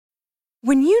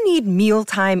When you need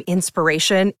mealtime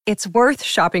inspiration, it's worth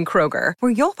shopping Kroger,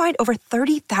 where you'll find over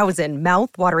 30,000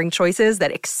 mouth-watering choices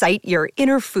that excite your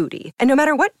inner foodie. And no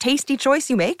matter what tasty choice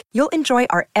you make, you'll enjoy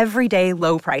our everyday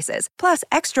low prices, plus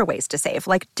extra ways to save,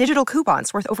 like digital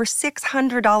coupons worth over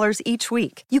 $600 each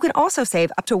week. You can also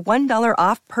save up to $1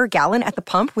 off per gallon at the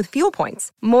pump with fuel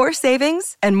points. More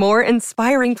savings and more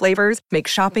inspiring flavors make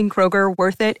shopping Kroger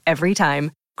worth it every time.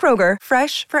 Kroger,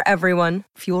 fresh for everyone.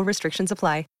 Fuel restrictions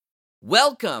apply.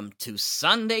 Welcome to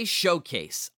Sunday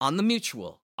Showcase on the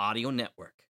Mutual Audio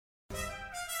Network.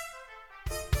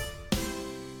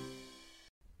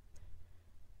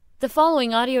 The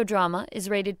following audio drama is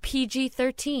rated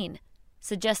PG-13,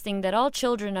 suggesting that all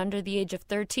children under the age of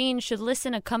 13 should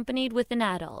listen accompanied with an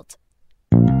adult.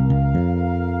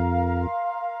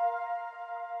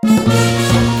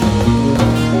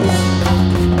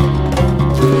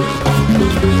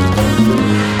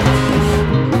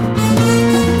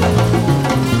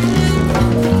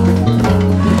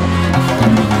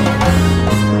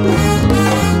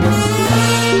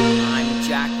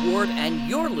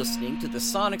 Listening to the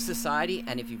Sonic Society,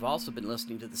 and if you've also been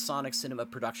listening to the Sonic Cinema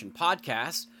Production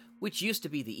Podcast, which used to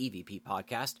be the EVP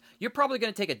Podcast, you're probably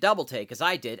going to take a double take, as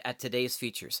I did, at today's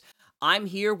features. I'm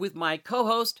here with my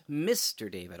co-host,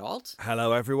 Mr. David Alt.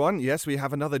 Hello, everyone. Yes, we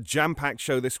have another jam-packed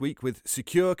show this week with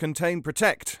Secure, Contain,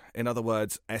 Protect, in other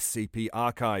words, SCP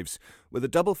Archives, with a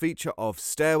double feature of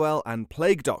Stairwell and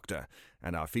Plague Doctor,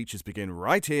 and our features begin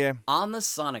right here on the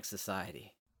Sonic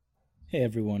Society. Hey,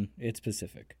 everyone. It's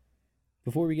Pacific.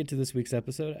 Before we get to this week's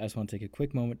episode, I just want to take a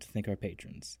quick moment to thank our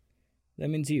patrons. That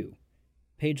means you,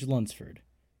 Paige Lunsford,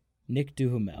 Nick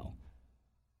Duhamel,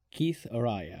 Keith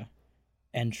Araya,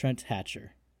 and Trent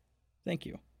Hatcher. Thank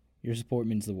you. Your support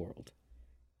means the world.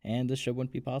 And this show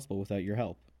wouldn't be possible without your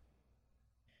help.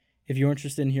 If you're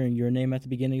interested in hearing your name at the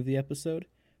beginning of the episode,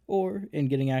 or in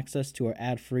getting access to our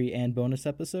ad-free and bonus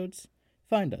episodes,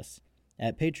 find us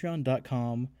at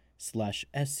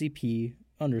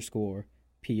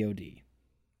patreon.com/SCP_POD.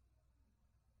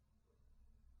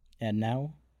 And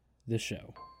now, the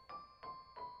show.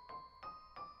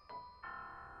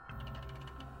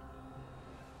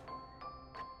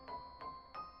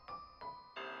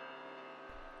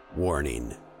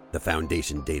 Warning. The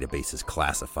Foundation database is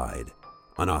classified.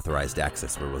 Unauthorized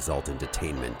access will result in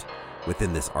detainment.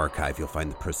 Within this archive, you'll find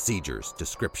the procedures,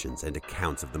 descriptions, and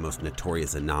accounts of the most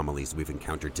notorious anomalies we've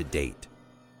encountered to date.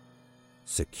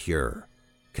 Secure,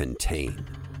 contain,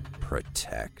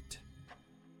 protect.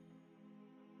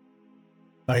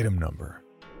 Item number,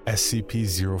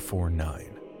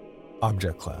 SCP-049.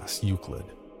 Object Class, Euclid.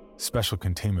 Special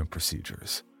Containment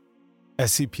Procedures.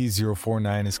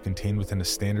 SCP-049 is contained within a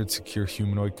standard secure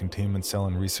humanoid containment cell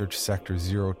in Research Sector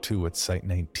 02 at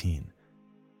Site-19.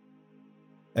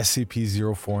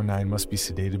 SCP-049 must be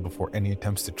sedated before any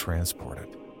attempts to transport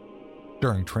it.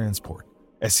 During transport,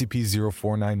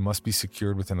 SCP-049 must be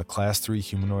secured within a Class 3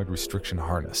 humanoid restriction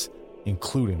harness,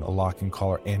 including a locking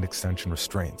collar and extension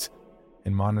restraints,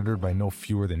 and monitored by no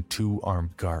fewer than 2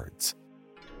 armed guards.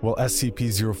 While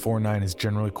SCP-049 is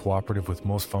generally cooperative with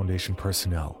most Foundation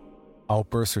personnel,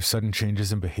 outbursts or sudden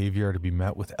changes in behavior are to be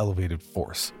met with elevated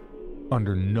force.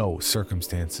 Under no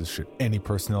circumstances should any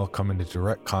personnel come into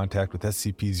direct contact with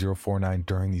SCP-049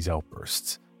 during these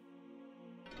outbursts.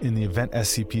 In the event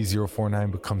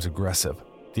SCP-049 becomes aggressive,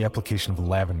 the application of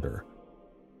lavender,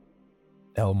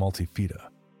 L. multifida,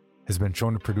 has been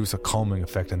shown to produce a calming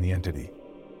effect on the entity.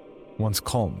 Once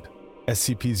calmed,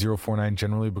 SCP-049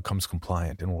 generally becomes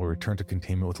compliant and will return to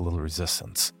containment with little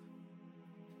resistance.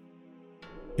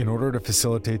 In order to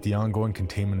facilitate the ongoing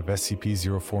containment of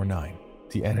SCP-049,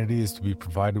 the entity is to be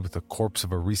provided with the corpse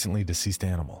of a recently deceased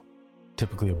animal,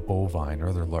 typically a bovine or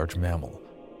other large mammal,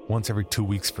 once every 2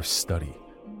 weeks for study.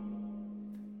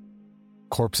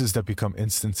 Corpses that become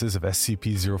instances of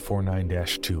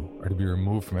SCP-049-2 are to be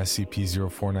removed from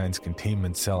SCP-049's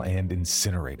containment cell and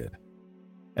incinerated.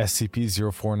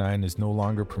 SCP-049 is no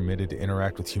longer permitted to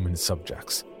interact with human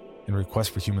subjects, and requests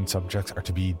for human subjects are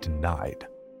to be denied.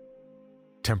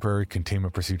 Temporary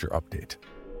Containment Procedure Update.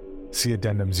 See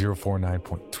Addendum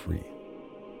 049.3.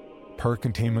 Per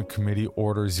Containment Committee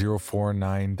Order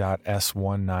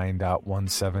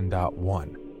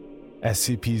 049.S19.17.1,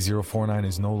 SCP-049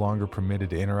 is no longer permitted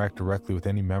to interact directly with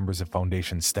any members of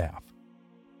Foundation staff,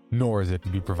 nor is it to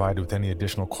be provided with any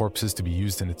additional corpses to be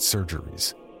used in its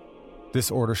surgeries. This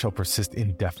order shall persist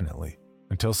indefinitely,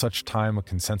 until such time a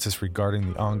consensus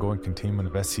regarding the ongoing containment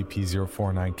of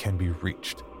SCP-049 can be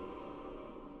reached.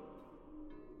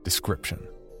 Description: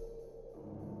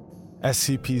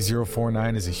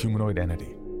 SCP-049 is a humanoid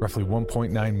entity, roughly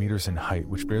 1.9 meters in height,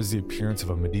 which bears the appearance of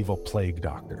a medieval plague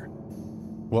doctor.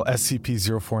 While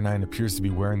SCP-049 appears to be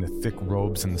wearing the thick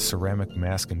robes and the ceramic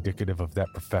mask indicative of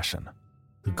that profession,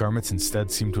 the garments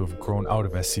instead seem to have grown out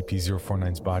of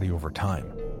SCP-049's body over time,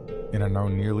 and are now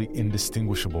nearly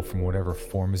indistinguishable from whatever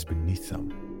form is beneath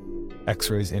them.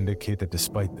 X-rays indicate that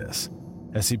despite this,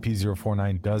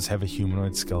 SCP-049 does have a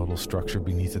humanoid skeletal structure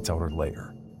beneath its outer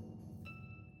layer.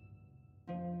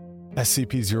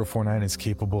 SCP-049 is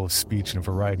capable of speech in a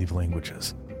variety of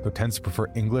languages, though tends to prefer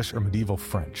English or medieval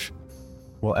French.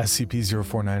 While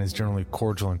SCP-049 is generally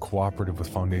cordial and cooperative with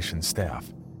Foundation staff,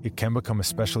 it can become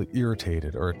especially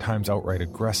irritated or at times outright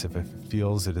aggressive if it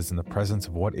feels it is in the presence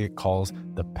of what it calls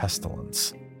the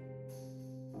pestilence.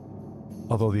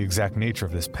 Although the exact nature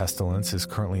of this pestilence is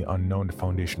currently unknown to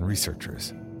Foundation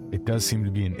researchers, it does seem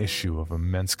to be an issue of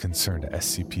immense concern to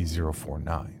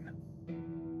SCP-049.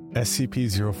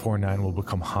 SCP-049 will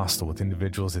become hostile with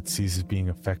individuals it sees as being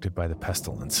affected by the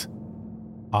pestilence,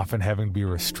 often having to be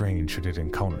restrained should it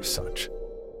encounter such.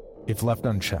 If left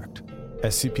unchecked,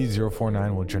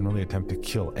 SCP-049 will generally attempt to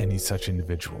kill any such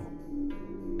individual.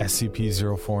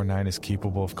 SCP-049 is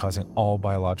capable of causing all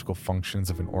biological functions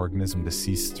of an organism to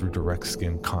cease through direct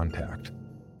skin contact.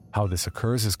 How this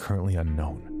occurs is currently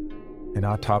unknown, and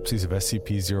autopsies of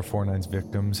SCP-049's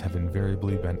victims have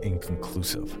invariably been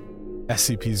inconclusive.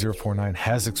 SCP-049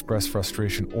 has expressed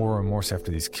frustration or remorse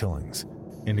after these killings,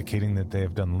 indicating that they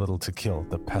have done little to kill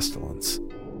the pestilence.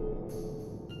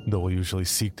 They will usually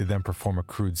seek to then perform a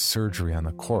crude surgery on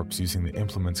the corpse using the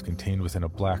implements contained within a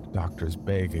black doctor's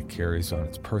bag it carries on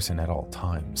its person at all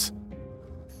times.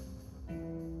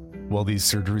 While these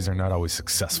surgeries are not always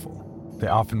successful, they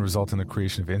often result in the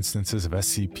creation of instances of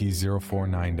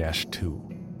SCP-049-2.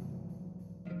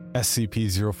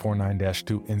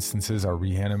 SCP-049-2 instances are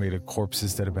reanimated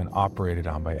corpses that have been operated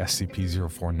on by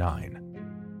SCP-049.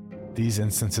 These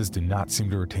instances do not seem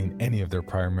to retain any of their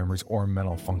prior memories or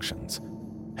mental functions,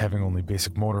 having only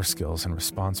basic motor skills and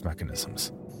response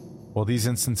mechanisms. While these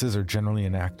instances are generally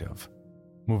inactive,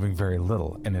 moving very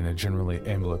little and in a generally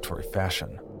ambulatory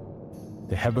fashion,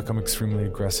 they have become extremely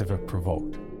aggressive if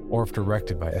provoked or if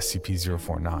directed by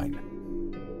SCP-049.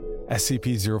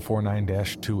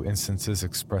 SCP-049-2 instances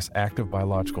express active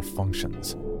biological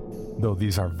functions, though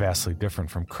these are vastly different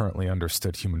from currently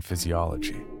understood human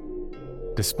physiology.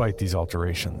 Despite these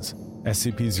alterations,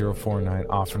 SCP-049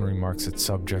 often remarks its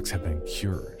subjects have been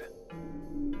cured.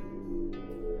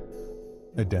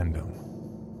 Addendum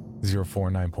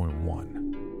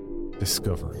 049.1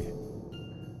 Discovery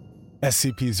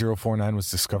SCP-049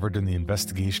 was discovered in the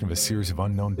investigation of a series of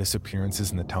unknown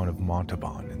disappearances in the town of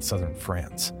Montauban in southern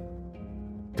France.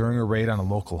 During a raid on a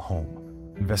local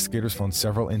home, investigators found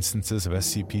several instances of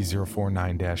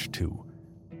SCP-049-2,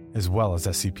 as well as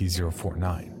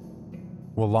SCP-049.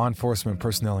 While law enforcement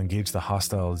personnel engaged the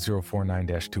hostile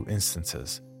 049-2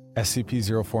 instances,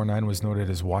 SCP-049 was noted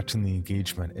as watching the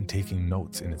engagement and taking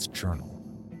notes in its journal.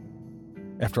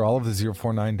 After all of the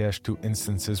 049-2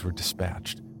 instances were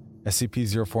dispatched,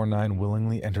 SCP-049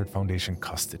 willingly entered Foundation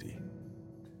custody.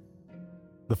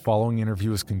 The following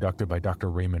interview was conducted by Dr.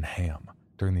 Raymond Ham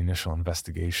during the initial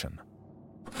investigation.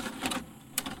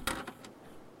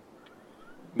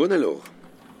 Bon alors,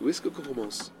 où est-ce qu'on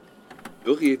commence?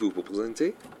 Pourriez-vous vous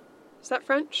présenter? Is that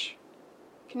French?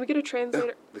 Can we get a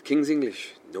translator? The King's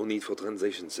English. No need for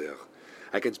translation, sir.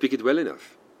 I can speak it well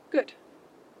enough. Good.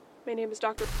 My name is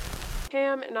Dr.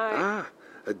 Ham, and Ah,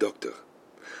 a doctor.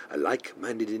 A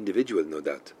like-minded individual, no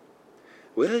doubt.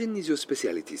 Wherein is your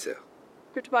speciality, sir?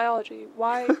 Cryptobiology.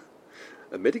 Why?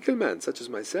 A medical man such as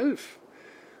myself.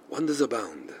 Wonders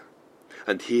abound.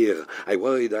 And here I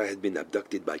worried I had been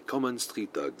abducted by common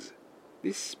street dogs.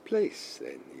 This place,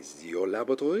 then, is your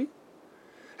laboratory?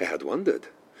 I had wondered.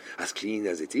 As clean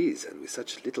as it is, and with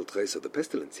such little trace of the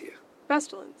pestilence here.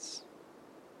 Pestilence?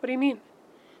 What do you mean?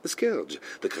 The scourge,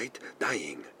 the great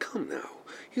dying. Come now.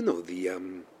 You know,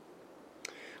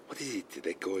 what is it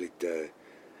they call it?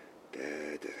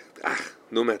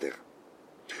 No matter.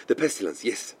 The pestilence,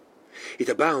 yes. It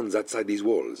abounds outside these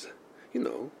walls. You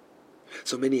know.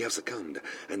 So many have succumbed,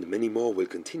 and many more will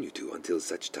continue to until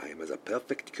such time as a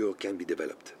perfect cure can be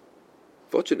developed.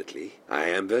 Fortunately, I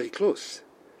am very close.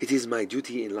 It is my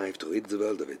duty in life to rid the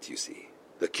world of it, you see.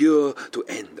 The cure to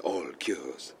end all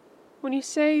cures. When you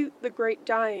say the Great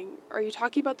Dying, are you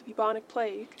talking about the bubonic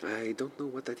plague? I don't know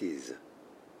what that is.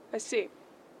 I see.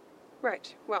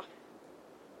 Right, well.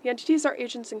 The entities our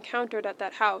agents encountered at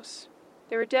that house,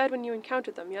 they were dead when you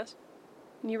encountered them, yes?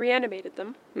 And you reanimated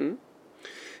them?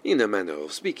 In a manner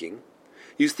of speaking.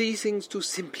 You see things too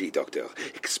simply, Doctor.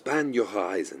 Expand your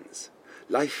horizons.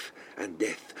 Life and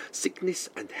death, sickness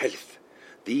and health.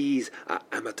 These are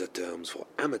amateur terms for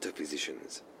amateur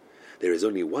physicians. There is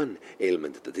only one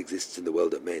ailment that exists in the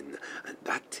world of men, and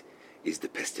that is the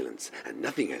pestilence, and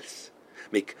nothing else.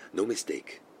 Make no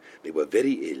mistake, they were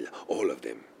very ill, all of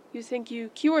them. You think you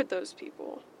cured those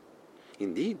people?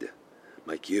 Indeed,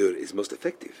 my cure is most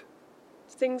effective.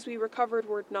 Things we recovered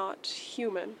were not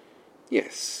human.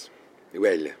 Yes.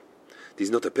 Well, it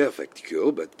is not a perfect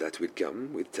cure, but that will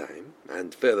come with time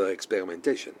and further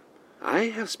experimentation. I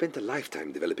have spent a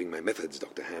lifetime developing my methods,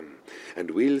 Dr. Ham, and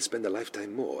will spend a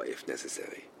lifetime more if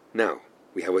necessary. Now,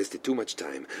 we have wasted too much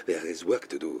time. There is work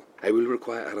to do. I will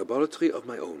require a laboratory of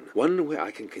my own, one where I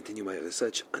can continue my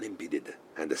research unimpeded,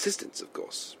 and assistance, of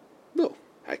course. Though,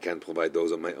 I can provide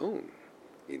those of my own,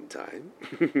 in time.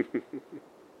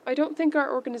 I don't think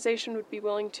our organization would be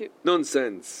willing to...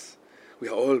 Nonsense. We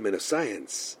are all men of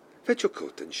science. Fetch your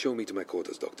coat and show me to my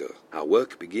quarters, Doctor. Our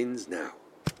work begins now.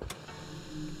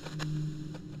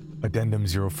 Addendum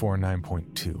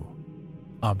 049.2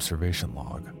 Observation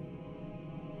Log.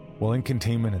 While in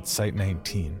containment at Site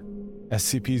 19,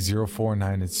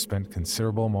 SCP-049 had spent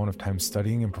considerable amount of time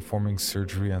studying and performing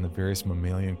surgery on the various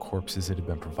mammalian corpses it had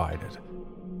been provided.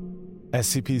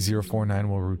 SCP-049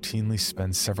 will routinely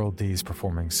spend several days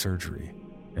performing surgery,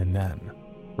 and then,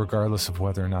 regardless of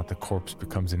whether or not the corpse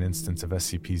becomes an instance of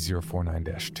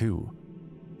SCP-049-2,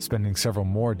 spending several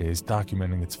more days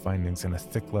documenting its findings in a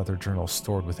thick leather journal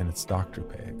stored within its doctor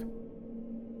bag.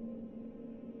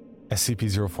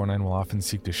 SCP-049 will often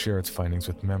seek to share its findings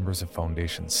with members of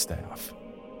Foundation staff.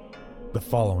 The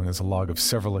following is a log of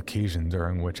several occasions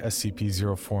during which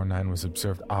SCP-049 was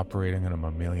observed operating on a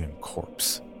mammalian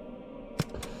corpse.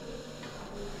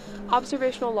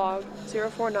 Observational Log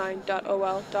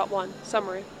 049.OL.1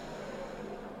 Summary.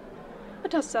 A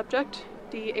test subject,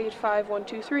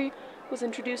 D85123, was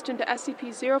introduced into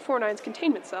SCP-049's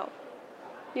containment cell.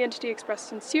 The entity expressed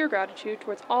sincere gratitude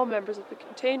towards all members of the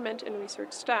containment and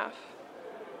research staff.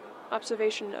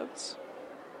 Observation notes.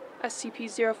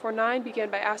 SCP-049 began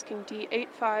by asking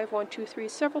D85123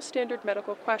 several standard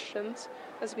medical questions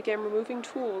as it began removing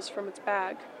tools from its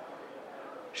bag.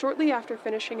 Shortly after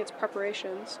finishing its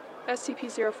preparations,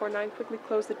 SCP-049 quickly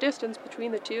closed the distance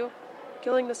between the two,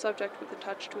 killing the subject with a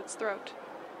touch to its throat.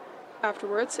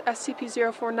 Afterwards,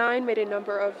 SCP-049 made a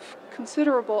number of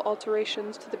considerable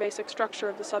alterations to the basic structure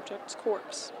of the subject's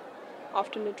corpse,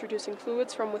 often introducing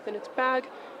fluids from within its bag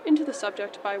into the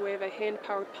subject by way of a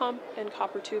hand-powered pump and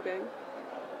copper tubing.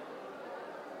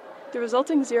 The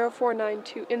resulting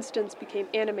 049-2 instance became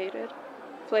animated,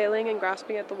 flailing and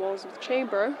grasping at the walls of the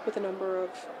chamber with a number of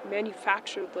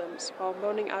manufactured limbs while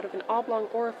moaning out of an oblong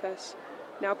orifice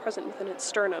now present within its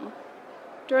sternum.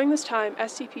 During this time,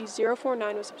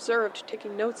 SCP-049 was observed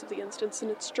taking notes of the instance in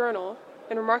its journal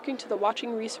and remarking to the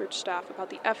watching research staff about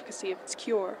the efficacy of its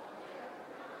cure.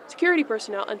 Security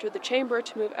personnel entered the chamber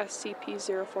to move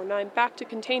SCP-049 back to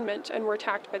containment and were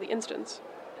attacked by the instance.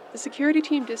 The security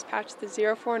team dispatched the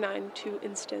 049-2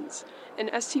 instance, and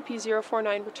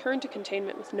SCP-049 returned to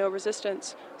containment with no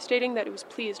resistance, stating that it was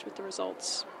pleased with the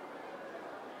results.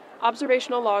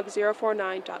 Observational Log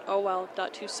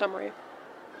 049.OL.2 Summary.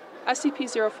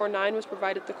 SCP-049 was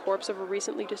provided the corpse of a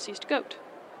recently deceased goat.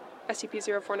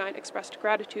 SCP-049 expressed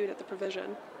gratitude at the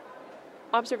provision.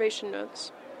 Observation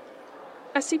notes.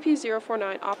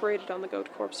 SCP-049 operated on the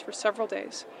goat corpse for several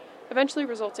days, eventually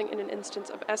resulting in an instance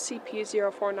of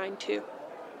SCP-049-2.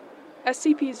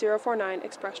 SCP-049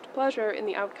 expressed pleasure in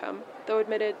the outcome, though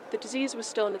admitted the disease was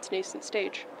still in its nascent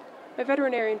stage. My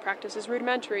veterinarian practice is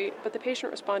rudimentary, but the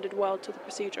patient responded well to the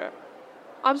procedure.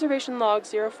 Observation Log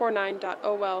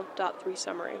 049.OL.3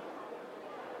 Summary.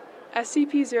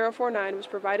 SCP-049 was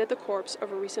provided the corpse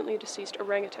of a recently deceased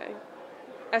orangutan.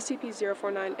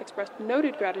 SCP-049 expressed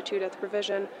noted gratitude at the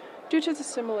provision due to the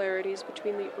similarities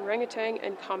between the orangutan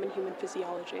and common human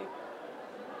physiology.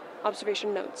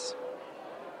 Observation notes.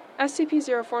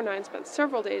 SCP-049 spent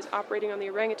several days operating on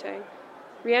the orangutan,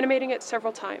 reanimating it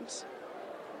several times.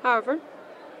 However,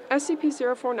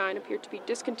 SCP-049 appeared to be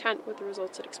discontent with the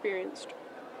results it experienced,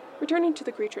 returning to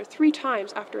the creature 3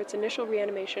 times after its initial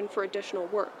reanimation for additional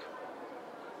work.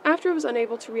 After it was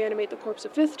unable to reanimate the corpse a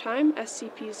 5th time,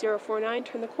 SCP-049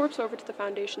 turned the corpse over to the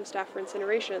Foundation staff for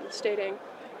incineration, stating,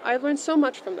 "I have learned so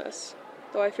much from this,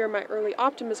 though I fear my early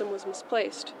optimism was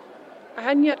misplaced. I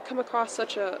hadn't yet come across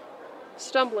such a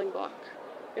stumbling block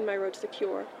in my road to the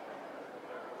cure.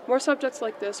 More subjects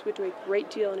like this would do a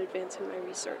great deal in advancing my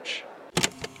research."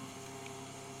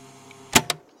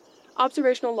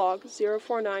 Observational Log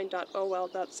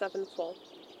 049.OL.7 Full.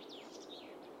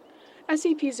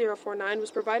 SCP-049 was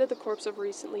provided the corpse of a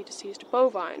recently deceased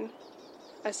bovine.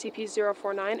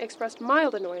 SCP-049 expressed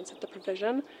mild annoyance at the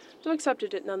provision, though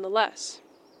accepted it nonetheless.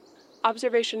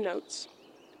 Observation notes.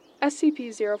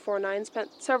 SCP-049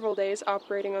 spent several days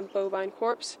operating on the bovine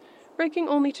corpse, breaking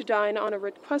only to dine on a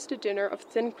requested dinner of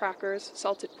thin crackers,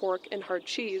 salted pork, and hard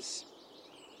cheese.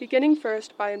 Beginning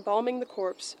first by embalming the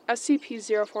corpse,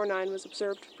 SCP-049 was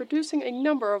observed producing a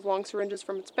number of long syringes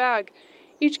from its bag,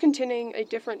 each containing a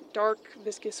different dark,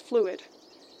 viscous fluid.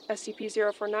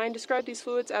 SCP-049 described these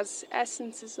fluids as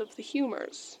essences of the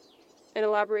humors, and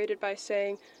elaborated by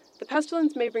saying, "The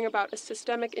pestilence may bring about a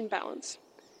systemic imbalance.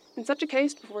 In such a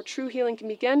case, before true healing can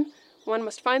begin, one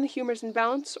must find the humors in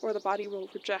balance, or the body will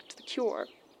reject the cure."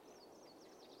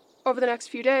 Over the next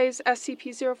few days,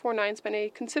 SCP-049 spent a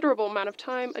considerable amount of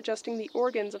time adjusting the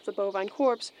organs of the bovine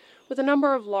corpse with a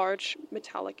number of large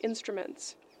metallic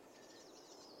instruments.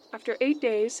 After 8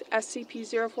 days,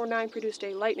 SCP-049 produced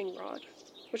a lightning rod,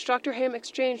 which Dr. Ham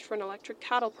exchanged for an electric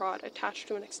cattle prod attached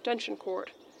to an extension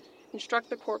cord, and struck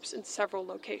the corpse in several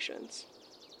locations.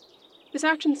 This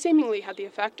action seemingly had the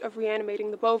effect of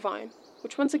reanimating the bovine,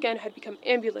 which once again had become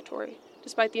ambulatory,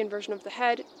 despite the inversion of the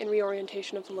head and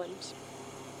reorientation of the limbs.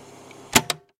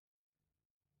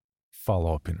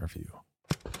 Follow-up interview.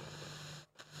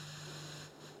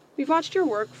 We've watched your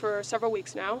work for several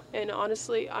weeks now, and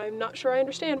honestly, I'm not sure I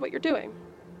understand what you're doing.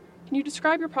 Can you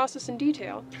describe your process in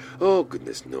detail? Oh,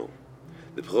 goodness, no.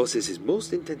 The process is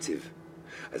most intensive.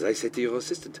 As I said to your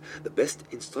assistant, the best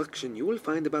instruction you will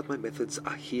find about my methods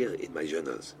are here in my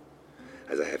journals,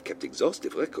 as I have kept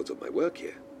exhaustive records of my work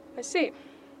here. I see.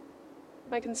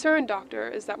 My concern, Doctor,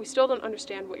 is that we still don't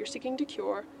understand what you're seeking to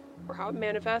cure, or how it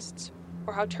manifests,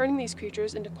 or how turning these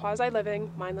creatures into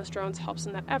quasi-living, mindless drones helps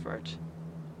in that effort.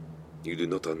 You do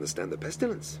not understand the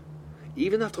pestilence,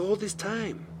 even after all this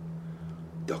time.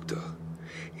 Doctor,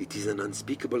 it is an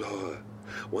unspeakable horror,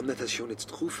 one that has shown its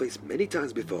true face many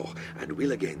times before, and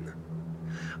will again.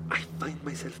 I find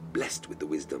myself blessed with the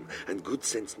wisdom and good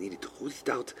sense needed to root it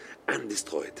out and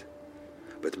destroy it.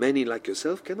 But many like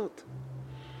yourself cannot.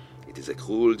 It is a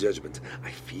cruel judgment.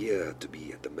 I fear to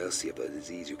be at the mercy of a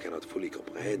disease you cannot fully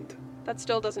comprehend. That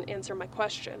still doesn't answer my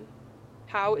question.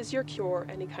 How is your cure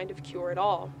any kind of cure at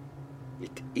all?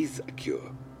 It is a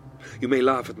cure. You may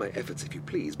laugh at my efforts if you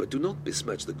please, but do not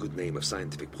besmirch the good name of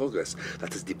scientific progress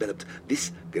that has developed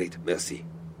this great mercy.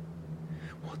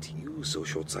 What you so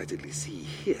short-sightedly see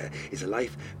here is a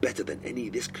life better than any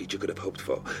this creature could have hoped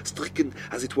for. Stricken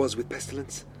as it was with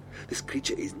pestilence, this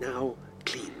creature is now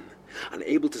clean,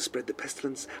 unable to spread the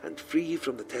pestilence, and free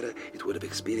from the terror it would have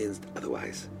experienced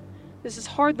otherwise. This is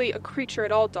hardly a creature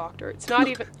at all, Doctor. It's not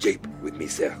even... Jape with me,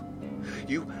 sir.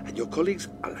 You and your colleagues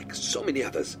are like so many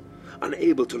others,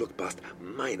 unable to look past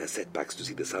minor setbacks to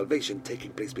see the salvation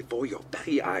taking place before your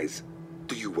very eyes.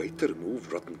 Do you wait to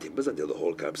remove rotten timbers until the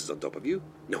whole collapses on top of you?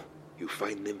 No. You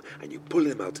find them and you pull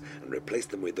them out and replace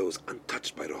them with those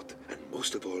untouched by rot. And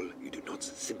most of all, you do not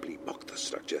simply mock the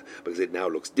structure because it now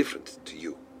looks different to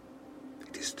you.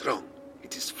 It is strong.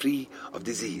 It is free of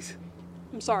disease.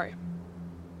 I'm sorry.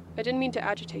 I didn't mean to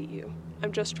agitate you.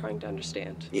 I'm just trying to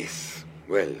understand. Yes.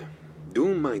 Well,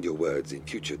 do mind your words in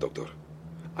future, Doctor.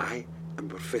 I am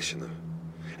professional,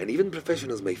 and even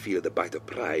professionals may feel the bite of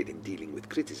pride in dealing with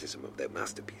criticism of their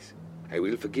masterpiece. I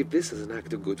will forgive this as an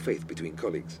act of good faith between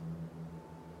colleagues.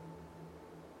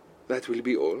 That will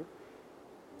be all.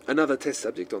 Another test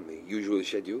subject on the usual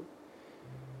schedule.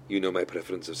 You know my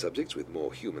preference of subjects with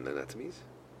more human anatomies.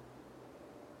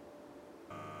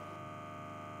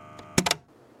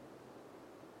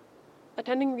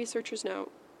 Attending researcher's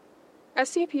note.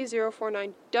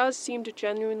 SCP-049 does seem to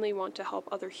genuinely want to help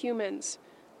other humans,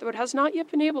 though it has not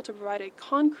yet been able to provide a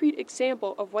concrete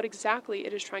example of what exactly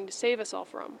it is trying to save us all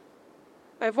from.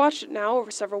 I have watched it now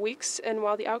over several weeks, and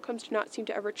while the outcomes do not seem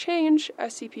to ever change,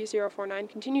 SCP-049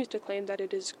 continues to claim that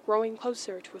it is growing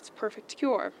closer to its perfect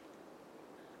cure.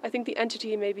 I think the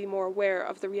entity may be more aware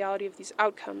of the reality of these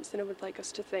outcomes than it would like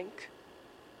us to think.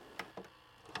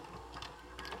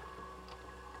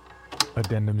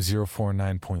 Addendum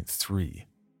 049.3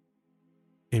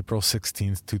 April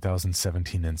 16,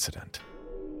 2017 incident.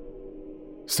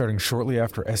 Starting shortly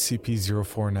after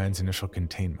SCP-049's initial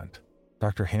containment,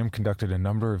 Dr. Ham conducted a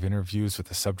number of interviews with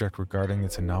the subject regarding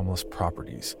its anomalous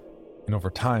properties, and over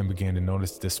time began to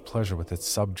notice displeasure with its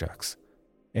subjects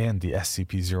and the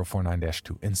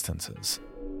SCP-049-2 instances.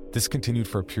 This continued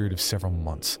for a period of several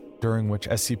months, during which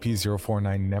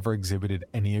SCP-049 never exhibited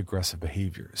any aggressive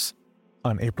behaviors.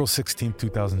 On April 16,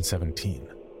 2017,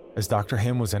 as Dr.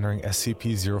 Ham was entering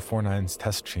SCP-049's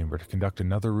test chamber to conduct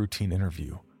another routine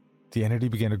interview, the entity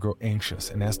began to grow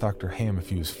anxious and asked Dr. Ham if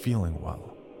he was feeling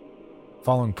well.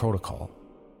 Following protocol,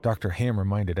 Dr. Ham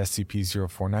reminded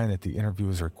SCP-049 that the interview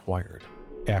was required,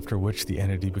 after which the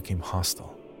entity became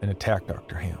hostile and attacked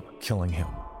Dr. Ham, killing him.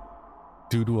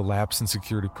 Due to a lapse in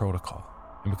security protocol,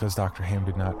 and because Dr. Ham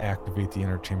did not activate the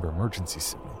inner chamber emergency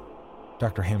signal,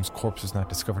 Dr. Ham's corpse was not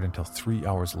discovered until 3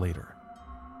 hours later,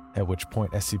 at which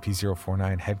point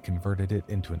SCP-049 had converted it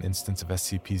into an instance of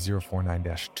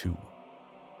SCP-049-2.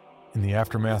 In the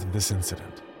aftermath of this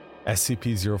incident,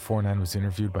 SCP-049 was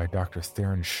interviewed by Dr.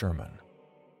 Theron Sherman.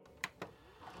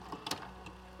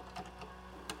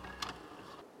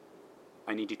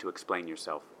 I need you to explain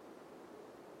yourself.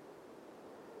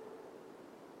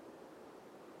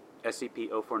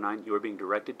 SCP-049, you are being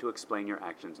directed to explain your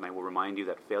actions, and I will remind you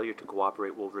that failure to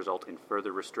cooperate will result in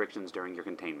further restrictions during your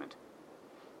containment.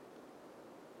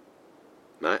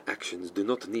 My actions do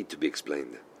not need to be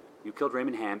explained. You killed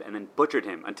Raymond Ham and then butchered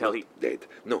him until he... Dead.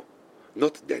 No.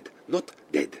 Not dead. Not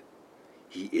dead.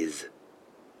 He is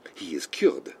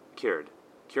cured. Cured?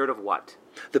 Cured of what?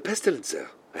 The pestilence, sir.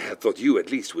 I had thought you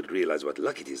at least would realize what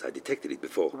luck it is I detected it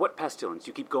before. What pestilence?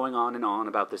 You keep going on and on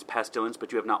about this pestilence,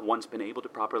 but you have not once been able to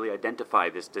properly identify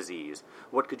this disease.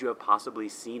 What could you have possibly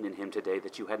seen in him today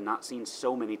that you had not seen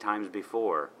so many times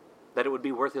before? That it would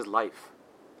be worth his life?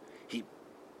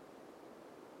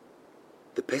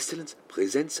 The pestilence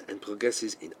presents and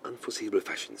progresses in unforeseeable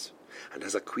fashions, and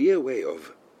has a queer way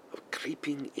of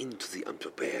creeping into the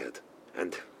unprepared.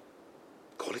 And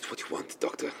call it what you want,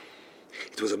 Doctor.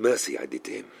 It was a mercy I did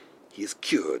to him. He is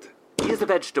cured. He is a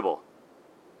vegetable.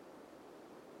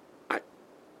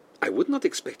 I would not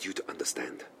expect you to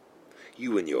understand.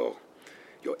 You and your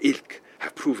ilk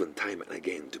have proven time and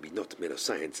again to be not men of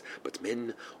science, but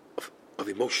men of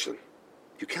emotion.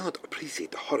 You cannot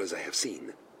appreciate the horrors I have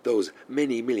seen. Those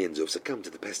many millions who have succumbed to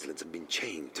the pestilence and been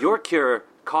chained to... Your cure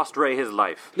cost Ray his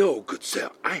life. No, good sir,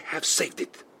 I have saved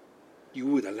it. You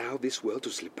would allow this world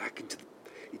to slip back into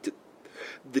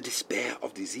the despair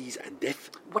of disease and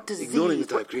death? What disease? Ignoring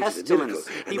that what I've created pestilence? a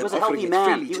miracle, and He then was a offering healthy it man.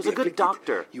 freely He to was the a good afflicted.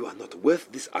 doctor. You are not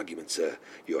worth this argument, sir.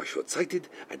 You are short-sighted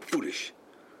and foolish.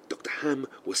 Dr. Ham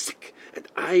was sick, and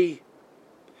I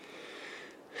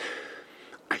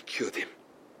cured him.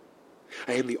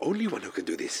 I am the only one who can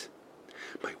do this.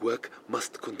 My work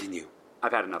must continue.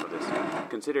 I've had enough of this.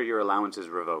 Consider your allowances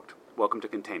revoked. Welcome to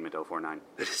Containment 049.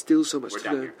 There is still so much We're to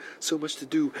done learn, here. so much to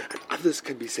do, and others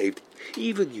can be saved.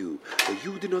 Even you, though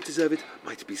you do not deserve it,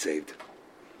 might be saved.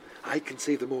 I can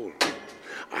save them all.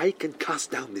 I can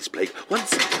cast down this plague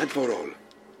once and for all.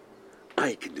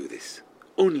 I can do this.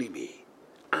 Only me.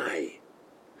 I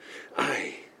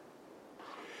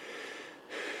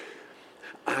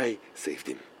saved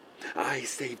him. I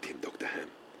saved him, Dr. Ham.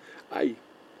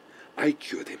 I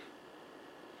cured him.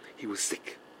 He was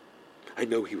sick. I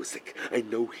know he was sick. I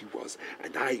know he was.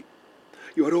 And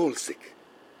you are all sick.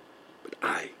 But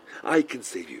I can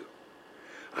save you.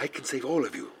 I can save all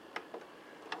of you.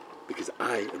 Because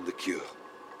I am the cure.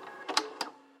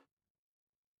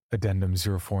 Addendum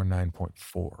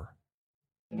 049.4.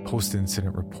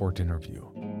 Post-incident report interview.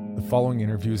 The following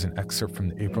interview is an excerpt from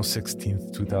the April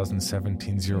 16,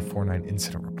 2017 049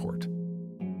 incident report.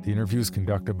 The interview is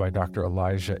conducted by Dr.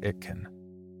 Elijah Itkin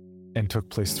and took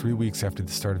place 3 weeks after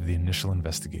the start of the initial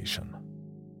investigation.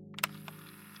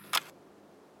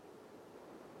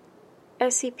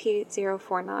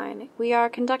 SCP-049, we are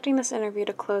conducting this interview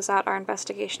to close out our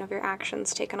investigation of your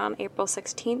actions taken on April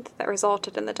 16th that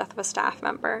resulted in the death of a staff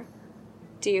member.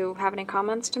 Do you have any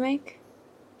comments to make?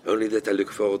 Only that I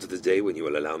look forward to the day when you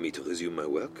will allow me to resume my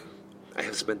work. I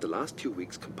have spent the last 2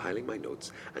 weeks compiling my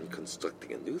notes and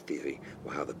constructing a new theory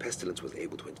for how the pestilence was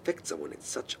able to infect someone in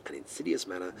such an insidious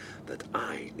manner that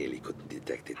I nearly couldn't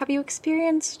detect it. Have you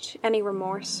experienced any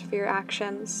remorse for your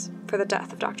actions for the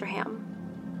death of Dr.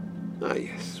 Ham? Ah,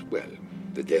 yes. Well,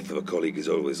 the death of a colleague is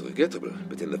always regrettable,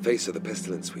 but in the face of the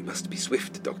pestilence, we must be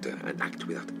swift, Doctor, and act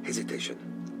without hesitation.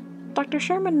 Dr.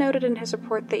 Sherman noted in his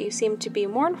report that you seemed to be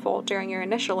mournful during your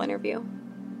initial interview.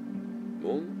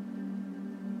 Mourn?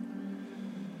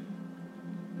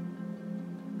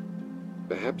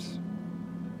 Perhaps.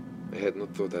 I had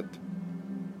not thought that.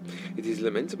 It is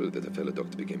lamentable that a fellow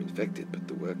doctor became infected, but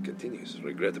the work continues,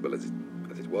 regrettable as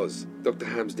it was. Dr.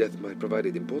 Ham's death might provide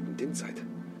important insight.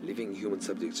 Living human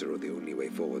subjects are the only way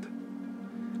forward.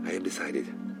 I am decided.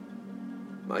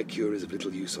 My cure is of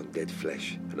little use on dead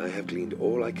flesh, and I have gleaned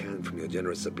all I can from your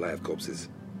generous supply of corpses.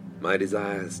 My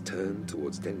desires turn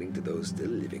towards tending to those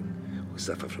still living who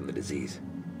suffer from the disease.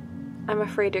 I'm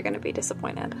afraid you're going to be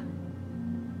disappointed.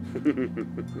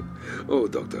 Oh,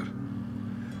 Doctor,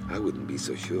 I wouldn't be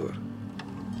so sure.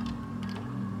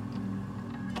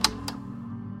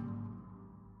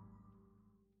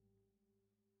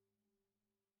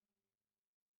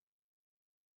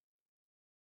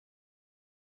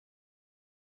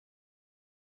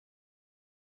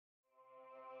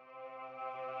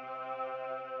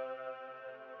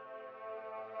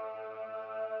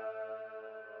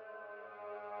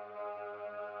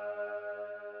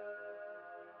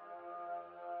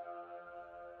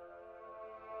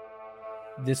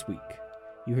 This week,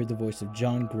 you heard the voice of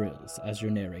John Grills as your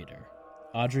narrator,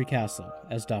 Audrey Castle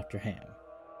as Dr. Ham,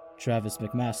 Travis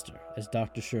McMaster as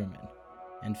Dr. Sherman,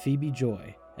 and Phoebe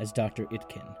Joy as Dr.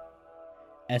 Itkin.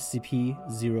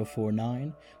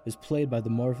 SCP-049 was played by the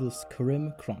marvelous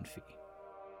Karim Kronfi.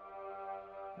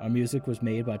 Our music was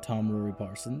made by Tom Rory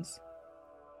Parsons,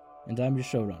 and I'm your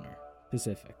showrunner,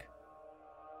 Pacific.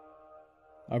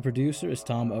 Our producer is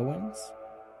Tom Owens,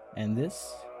 and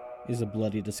this is a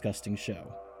Bloody Disgusting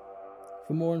show.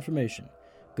 For more information,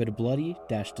 go to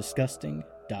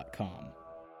bloody-disgusting.com.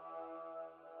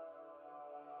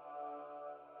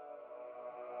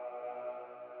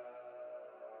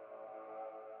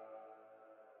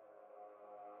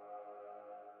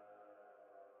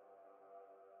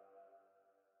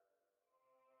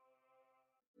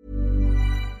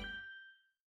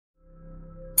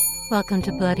 Welcome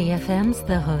to Bloody FM's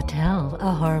The Hotel,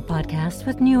 a horror podcast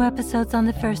with new episodes on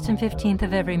the 1st and 15th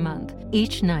of every month.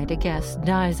 Each night, a guest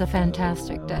dies a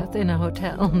fantastic death in a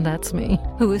hotel, that's me,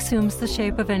 who assumes the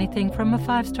shape of anything from a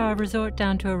 5-star resort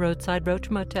down to a roadside roach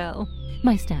motel.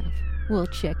 My staff will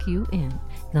check you in.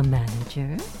 The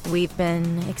manager. We've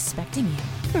been expecting you.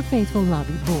 Her faithful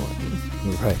lobby boy.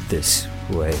 Right this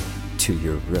way to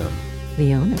your room.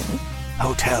 The owner.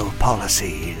 Hotel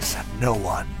policies. No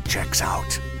one checks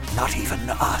out. Not even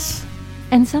us.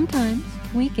 And sometimes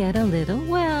we get a little,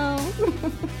 well...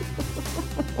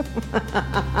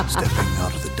 Stepping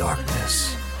out of the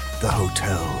darkness, the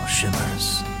hotel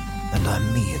shimmers, and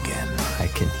I'm me again. I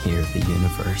can hear the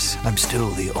universe. I'm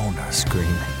still the owner.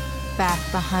 Screaming. Back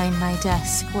behind my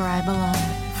desk where I belong.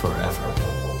 Forever.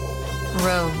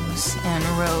 Rows and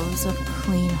rows of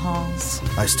clean halls.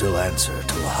 I still answer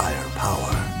to a higher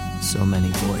power. So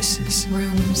many voices.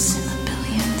 Rooms in the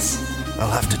billions. I'll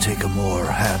have to take a more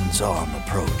hands-on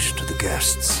approach to the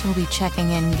guests. We'll be checking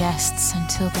in guests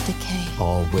until the decay.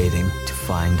 All waiting to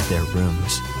find their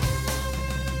rooms.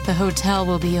 The hotel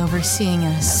will be overseeing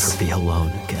us. Never be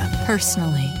alone again.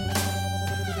 Personally.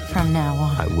 From now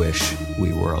on. I wish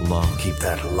we were alone. Keep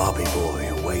that lobby boy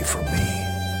away from me.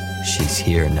 She's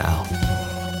here now.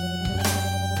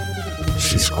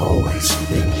 She's always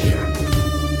been here.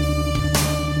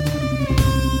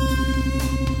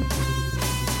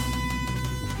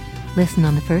 Listen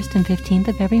on the 1st and 15th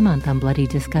of every month on Bloody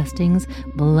Disgusting's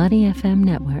Bloody FM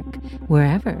network,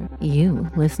 wherever you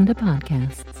listen to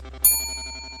podcasts.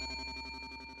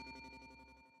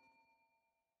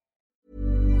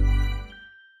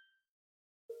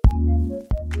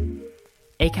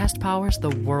 Acast powers the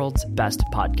world's best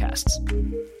podcasts.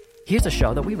 Here's a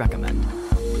show that we recommend.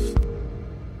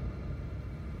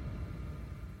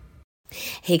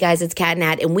 Hey guys, it's Cat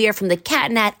Nat, and we are from the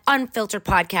Cat Nat Unfiltered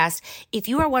podcast. If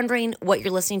you are wondering what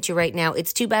you're listening to right now,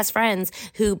 it's two best friends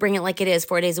who bring it like it is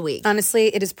 4 days a week. Honestly,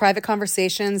 it is private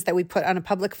conversations that we put on a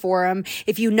public forum.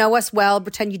 If you know us well,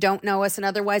 pretend you don't know us, and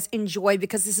otherwise enjoy,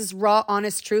 because this is raw,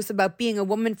 honest truth about being a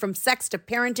woman, from sex to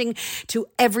parenting to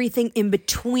everything in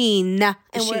between.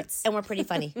 And we're pretty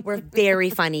funny. We're very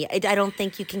funny. I don't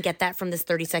think you can get that from this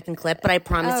 30-second clip, but I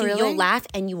promise you, you'll laugh,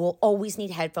 and you will always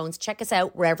need headphones. Check us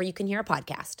out wherever you can hear a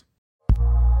podcast.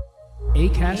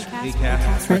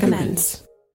 Acast recommends.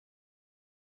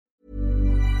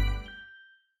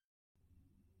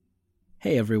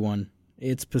 Hey everyone,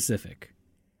 it's Pacific,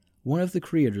 one of the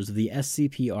creators of the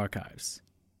SCP Archives.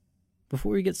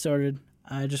 Before we get started,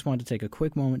 I just want to take a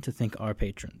quick moment to thank our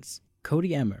patrons: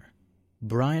 Cody Emmer,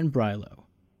 Brian Brylo,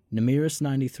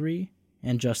 Namiris93,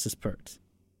 and Justice Pert.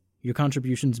 Your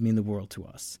contributions mean the world to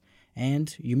us,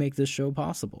 and you make this show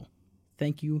possible.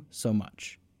 Thank you so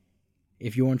much.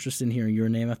 If you're interested in hearing your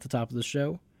name at the top of the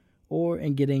show, or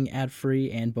in getting ad-free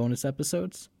and bonus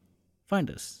episodes, find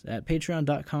us at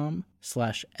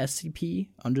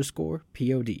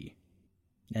patreon.com/SCP_POD.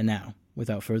 And now,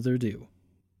 without further ado,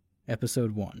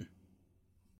 Episode 1.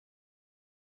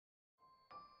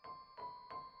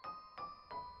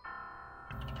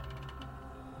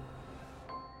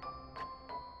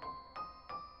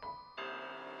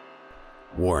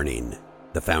 Warning.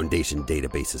 The Foundation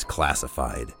database is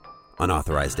classified.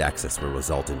 Unauthorized access will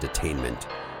result in detainment.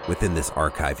 Within this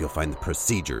archive, you'll find the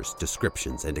procedures,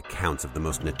 descriptions, and accounts of the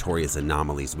most notorious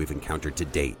anomalies we've encountered to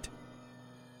date.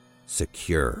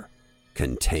 Secure,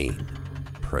 contain,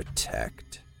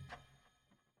 protect.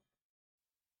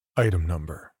 Item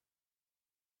number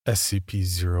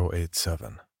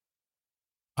SCP-087.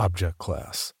 Object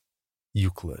Class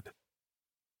Euclid.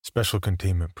 Special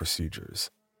Containment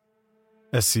Procedures.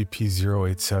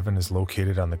 SCP-087 is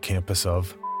located on the campus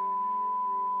of...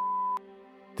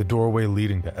 The doorway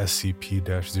leading to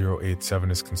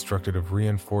SCP-087 is constructed of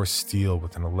reinforced steel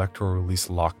with an electro-release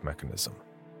lock mechanism.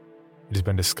 It has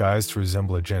been disguised to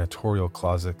resemble a janitorial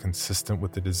closet consistent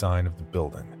with the design of the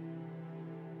building.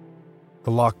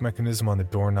 The lock mechanism on the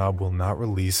doorknob will not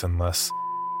release unless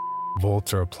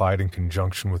volts are applied in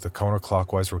conjunction with the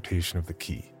counterclockwise rotation of the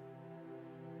key.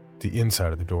 The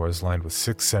inside of the door is lined with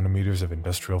 6 centimeters of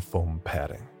industrial foam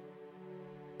padding.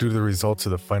 Due to the results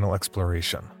of the final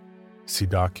exploration, see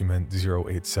document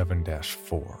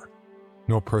 087-4.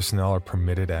 No personnel are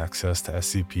permitted access to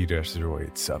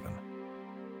SCP-087.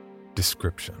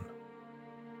 Description: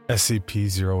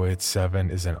 SCP-087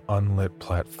 is an unlit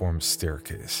platform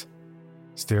staircase.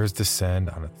 Stairs descend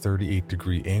on a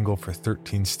 38-degree angle for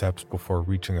 13 steps before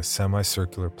reaching a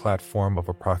semicircular platform of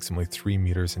approximately 3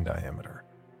 meters in diameter.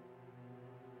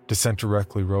 Descent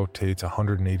directly rotates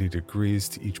 180 degrees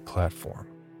to each platform.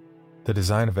 The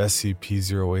design of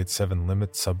SCP-087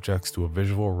 limits subjects to a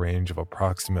visual range of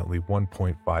approximately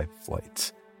 1.5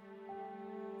 flights.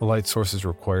 A light source is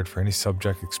required for any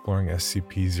subject exploring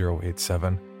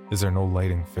SCP-087, as there are no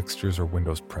lighting fixtures or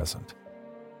windows present.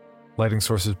 Lighting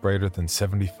sources greater than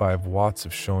 75 watts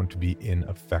have shown to be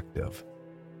ineffective,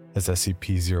 as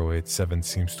SCP-087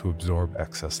 seems to absorb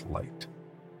excess light.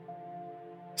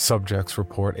 Subjects'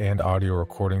 report and audio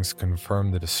recordings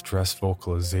confirm the distress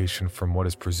vocalization from what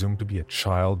is presumed to be a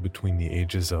child between the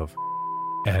ages of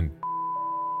and.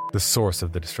 The source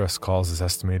of the distress calls is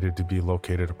estimated to be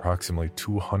located approximately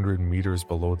 200 meters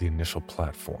below the initial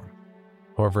platform.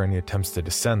 However, any attempts to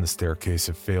descend the staircase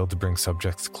have failed to bring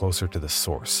subjects closer to the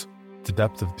source. The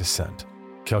depth of descent,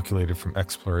 calculated from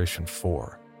Exploration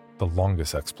 4, the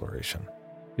longest exploration,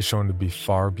 is shown to be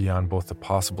far beyond both the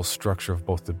possible structure of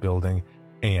both the building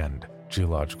and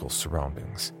geological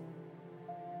surroundings.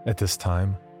 At this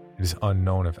time, it is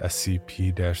unknown if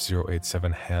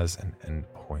SCP-087 has an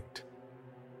endpoint.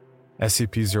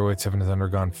 SCP-087 has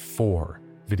undergone 4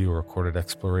 video-recorded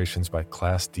explorations by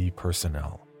Class D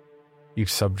personnel.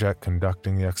 Each subject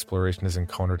conducting the exploration has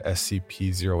encountered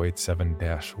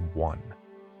SCP-087-1,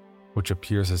 which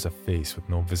appears as a face with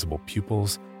no visible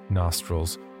pupils,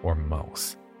 nostrils, or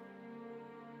mouth.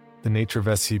 The nature of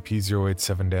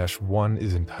SCP-087-1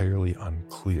 is entirely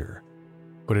unclear,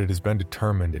 but it has been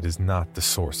determined it is not the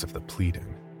source of the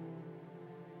pleading.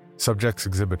 Subjects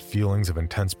exhibit feelings of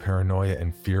intense paranoia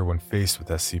and fear when faced with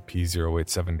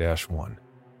SCP-087-1,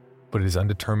 but it is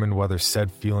undetermined whether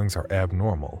said feelings are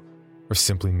abnormal or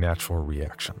simply natural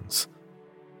reactions.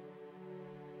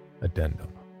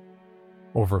 Addendum: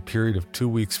 over a period of 2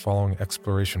 weeks following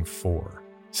Exploration 4,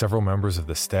 several members of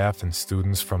the staff and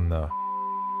students from the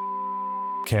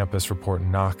campus report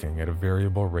knocking at a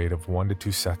variable rate of 1 to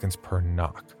 2 seconds per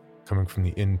knock, coming from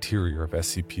the interior of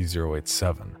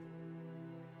SCP-087.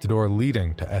 The door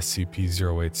leading to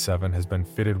SCP-087 has been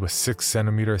fitted with 6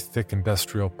 centimeter thick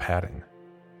industrial padding.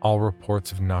 All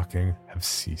reports of knocking have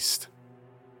ceased.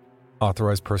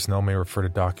 Authorized personnel may refer to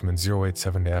document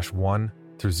 087-1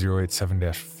 through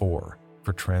 087-4 for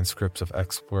transcripts of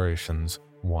explorations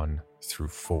 1 through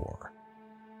 4.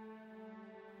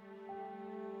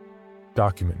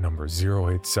 Document number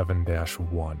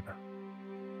 087-1.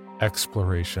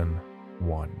 Exploration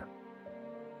 1.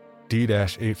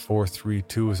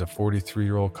 D-8432 is a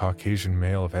 43-year-old Caucasian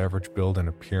male of average build and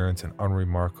appearance and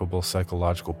unremarkable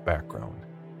psychological background.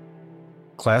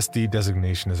 Class D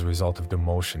designation as a result of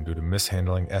demotion due to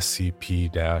mishandling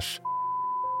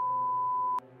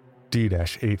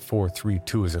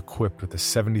SCP-D-8432 is equipped with a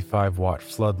 75-watt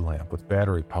flood lamp with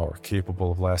battery power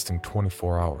capable of lasting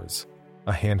 24 hours,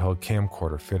 a handheld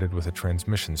camcorder fitted with a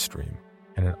transmission stream,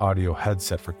 and an audio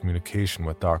headset for communication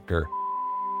with Dr.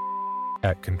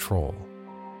 at control.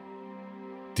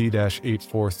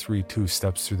 D-8432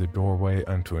 steps through the doorway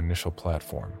onto initial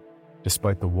platform.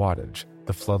 Despite the wattage,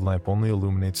 the flood lamp only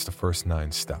illuminates the first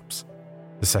 9 steps.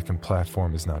 The second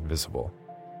platform is not visible.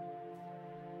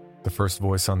 The first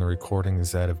voice on the recording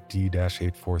is that of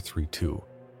D-8432.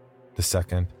 The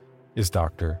second is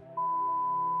Dr.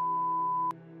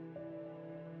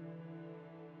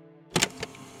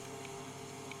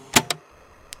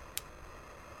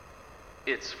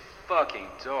 It's fucking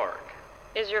dark.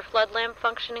 Is your flood lamp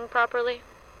functioning properly?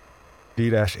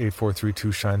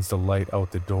 D-8432 shines the light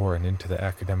out the door and into the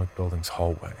academic building's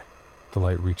hallway. The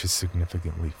light reaches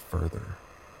significantly further.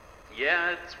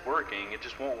 Yeah, it's working. It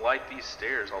just won't light these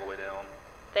stairs all the way down.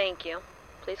 Thank you.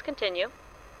 Please continue.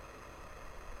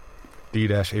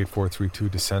 D-8432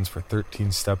 descends for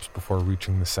 13 steps before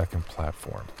reaching the second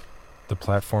platform. The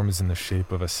platform is in the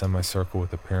shape of a semicircle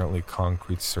with apparently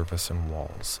concrete surface and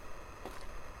walls.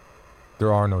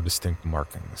 There are no distinct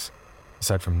markings,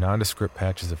 aside from nondescript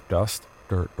patches of dust,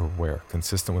 dirt, or wear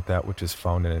consistent with that which is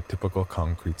found in a typical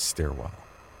concrete stairwell.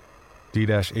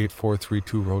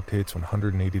 D-8432 rotates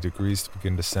 180 degrees to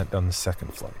begin descent down the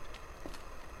second flight,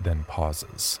 then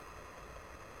pauses.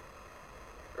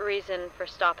 Reason for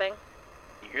stopping?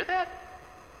 You hear that?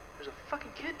 There's a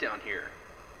fucking kid down here.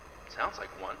 Sounds like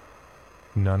one.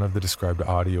 None of the described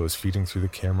audio is feeding through the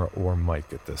camera or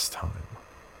mic at this time.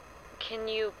 Can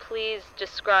you please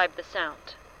describe the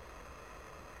sound?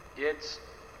 It's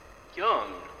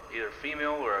young, either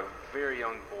female or a very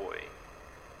young boy.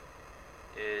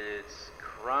 It's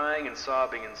crying and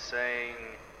sobbing and saying,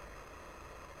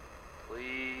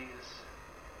 "Please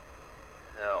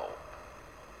help.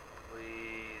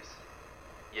 Please."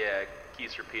 Yeah, it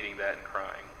keeps repeating that and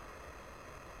crying.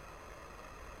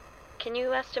 Can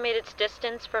you estimate its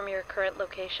distance from your current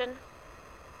location?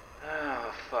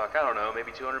 Oh, fuck, I don't know,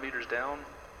 maybe 200 meters down?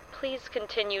 Please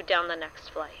continue down the next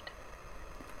flight.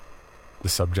 The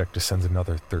subject descends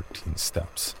another 13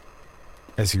 steps.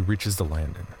 As he reaches the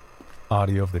landing,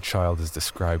 audio of the child as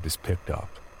described is picked up.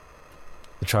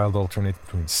 The child alternates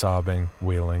between sobbing,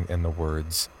 wailing, and the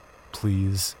words,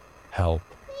 "Please, help,"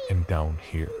 and "down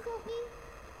here."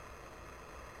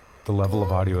 The level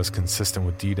of audio is consistent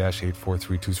with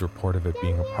D-8432's report of it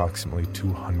being approximately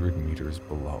 200 meters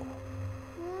below.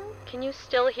 Can you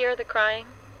still hear the crying?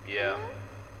 Yeah.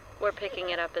 We're picking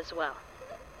it up as well.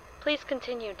 Please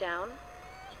continue down.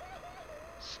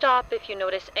 Stop if you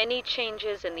notice any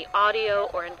changes in the audio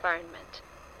or environment.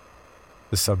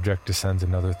 The subject descends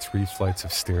another 3 flights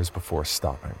of stairs before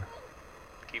stopping.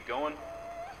 Keep going?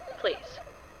 Please.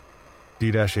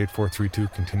 D-8432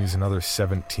 continues another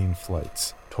 17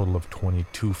 flights, total of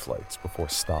 22 flights before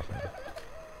stopping.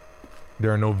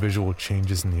 There are no visual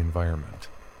changes in the environment,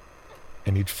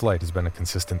 and each flight has been a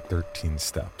consistent 13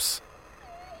 steps.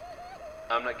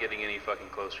 I'm not getting any fucking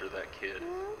closer to that kid.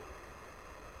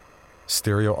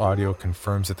 Stereo audio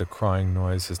confirms that the crying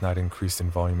noise has not increased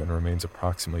in volume and remains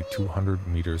approximately 200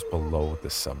 meters below the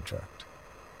subject.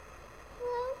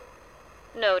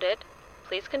 Noted.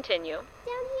 Please continue.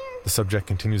 The subject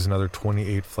continues another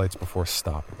 28 flights before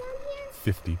stopping.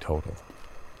 50 total.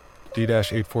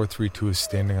 D-8432 is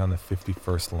standing on the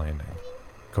 51st landing,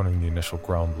 counting the initial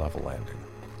ground level landing.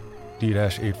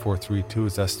 D-8432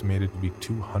 is estimated to be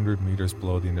 200 meters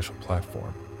below the initial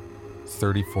platform.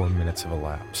 34 minutes have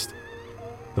elapsed.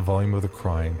 The volume of the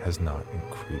crying has not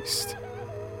increased.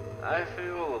 I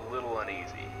feel a little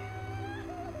uneasy.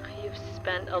 You've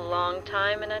spent a long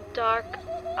time in a dark,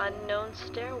 unknown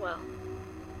stairwell.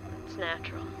 It's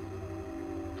natural.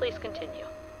 Please continue.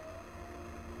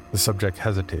 The subject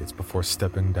hesitates before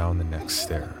stepping down the next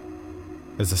stair.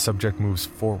 As the subject moves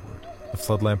forward, the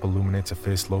flood lamp illuminates a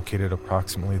face located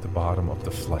approximately at the bottom of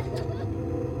the flight.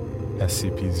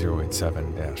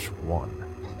 SCP-087-1.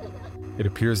 It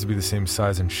appears to be the same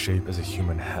size and shape as a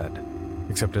human head,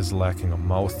 except it is lacking a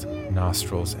mouth,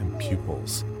 nostrils, and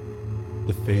pupils.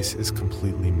 The face is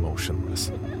completely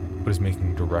motionless, but is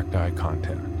making direct eye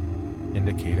contact,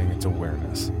 indicating its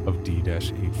awareness of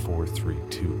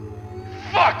D-8432.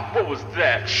 Fuck! What was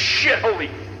that? Shit! Holy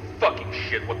fucking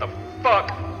shit! What the fuck?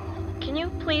 Can you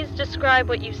please describe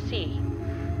what you see?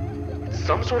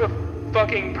 Some sort of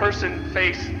fucking person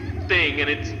face thing, and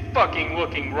it's fucking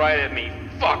looking right at me.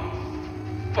 Fuck!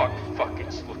 Fuck! Fuck!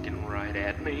 It's looking right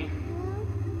at me.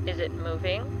 Is it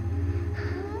moving?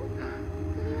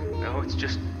 No, it's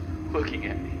just looking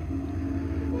at me.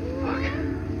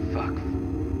 Fuck.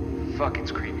 Fuck,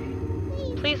 it's creepy.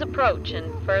 Please approach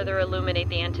and further illuminate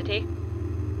the entity.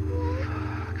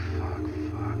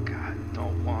 Fuck. I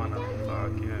don't wanna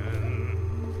fucking...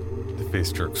 The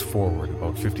face jerks forward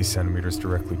about 50 centimeters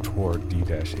directly toward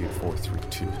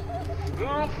D-8432.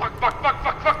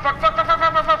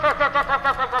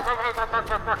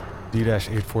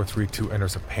 D-8432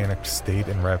 enters a panicked state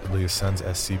and rapidly ascends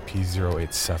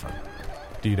SCP-087.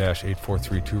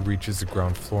 D-8432 reaches the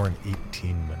ground floor in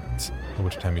 18 minutes, at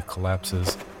which time he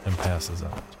collapses and passes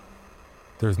out.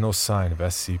 There is no sign of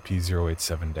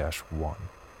SCP-087-1.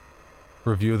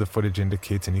 Review of the footage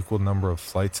indicates an equal number of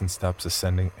flights and steps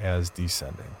ascending as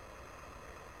descending.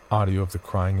 Audio of the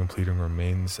crying and pleading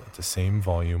remains at the same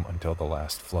volume until the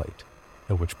last flight,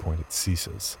 at which point it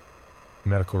ceases.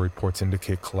 Medical reports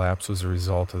indicate collapse was a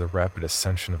result of the rapid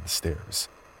ascension of the stairs,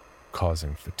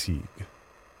 causing fatigue.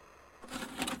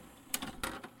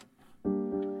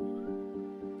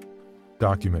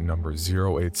 Document number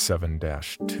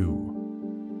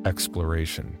 087-2,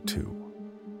 Exploration 2.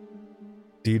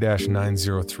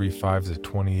 D-9035 is a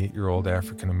 28-year-old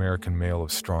African-American male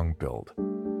of strong build.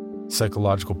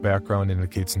 Psychological background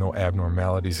indicates no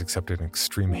abnormalities except an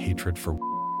extreme hatred for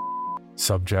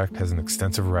Subject has an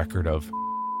extensive record of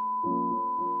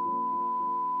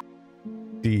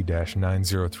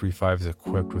D-9035 is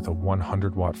equipped with a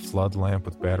 100-watt flood lamp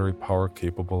with battery power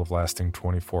capable of lasting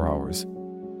 24 hours,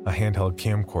 a handheld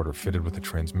camcorder fitted with a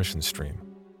transmission stream,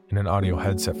 and an audio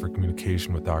headset for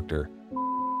communication with Dr.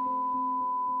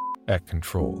 at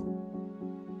control.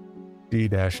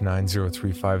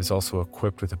 D-9035 is also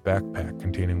equipped with a backpack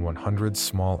containing 100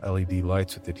 small LED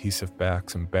lights with adhesive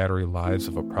backs and battery lives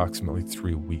of approximately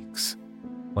 3 weeks.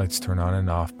 Lights turn on and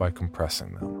off by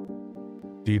compressing them.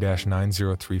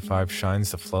 D-9035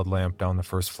 shines the flood lamp down the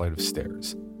first flight of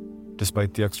stairs.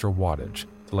 Despite the extra wattage,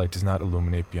 the light does not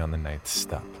illuminate beyond the 9th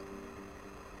step.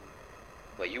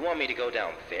 Wait, you want me to go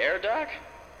down there, Doc?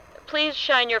 Please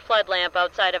shine your flood lamp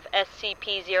outside of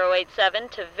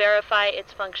SCP-087 to verify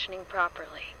it's functioning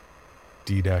properly.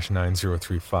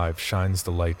 D-9035 shines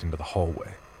the light into the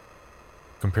hallway.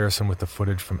 Comparison with the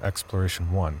footage from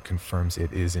Exploration 1 confirms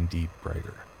it is indeed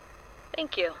brighter.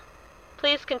 Thank you.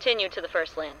 Please continue to the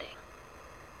first landing.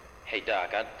 Hey,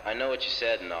 Doc, I know what you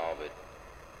said and all, but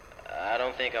I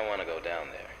don't think I want to go down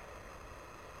there.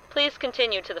 Please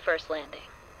continue to the first landing.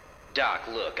 Doc,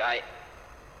 look,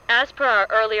 As per our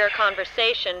earlier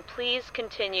conversation, please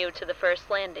continue to the first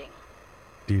landing.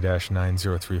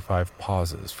 D-9035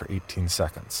 pauses for 18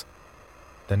 seconds,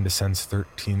 then descends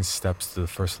 13 steps to the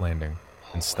first landing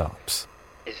and stops.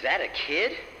 Is that a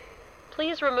kid?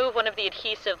 Please remove one of the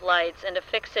adhesive lights and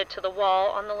affix it to the wall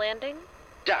on the landing.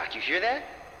 Doc, you hear that?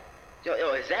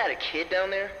 Yo, is that a kid down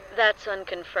there? That's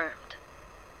unconfirmed.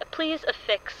 Please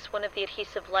affix one of the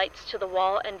adhesive lights to the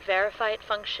wall and verify it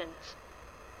functions.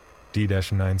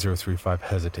 D-9035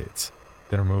 hesitates,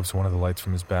 then removes one of the lights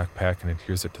from his backpack and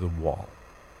adheres it to the wall.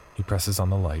 He presses on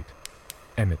the light,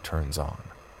 and it turns on.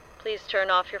 Please turn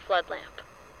off your flood lamp.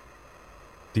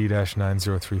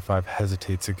 D-9035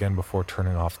 hesitates again before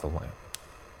turning off the lamp.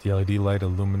 The LED light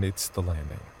illuminates the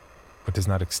landing, but does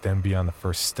not extend beyond the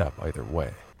first step either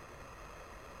way.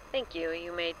 Thank you.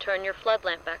 You may turn your flood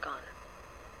lamp back on.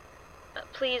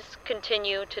 Please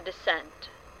continue to descend.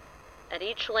 At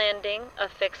each landing,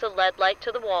 affix a LED light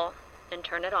to the wall and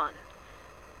turn it on.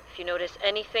 If you notice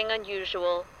anything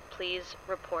unusual, please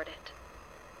report it.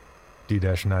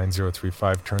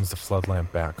 D-9035 turns the flood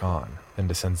lamp back on, then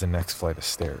descends the next flight of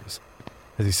stairs.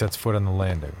 As he sets foot on the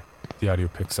landing, the audio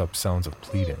picks up sounds of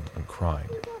pleading and crying,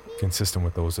 consistent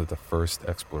with those of the first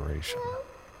exploration.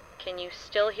 Can you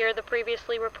still hear the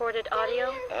previously reported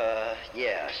audio?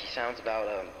 Yeah, she sounds about,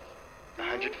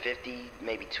 150,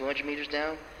 maybe 200 meters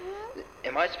down.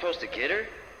 Am I supposed to get her?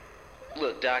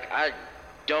 Look, Doc, I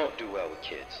don't do well with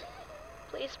kids.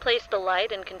 Please place the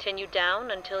light and continue down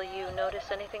until you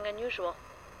notice anything unusual.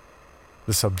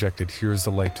 The subject adheres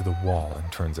the light to the wall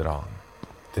and turns it on,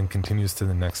 then continues to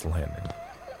the next landing.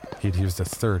 He adheres the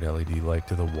third LED light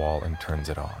to the wall and turns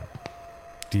it on.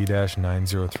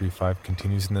 D-9035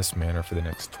 continues in this manner for the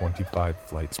next 25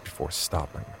 flights before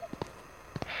stopping.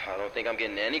 I don't think I'm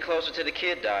getting any closer to the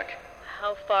kid, Doc.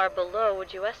 How far below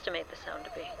would you estimate the sound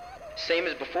to be? Same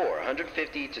as before,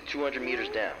 150 to 200 meters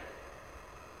down.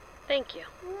 Thank you.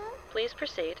 Please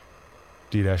proceed.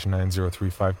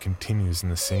 D-9035 continues in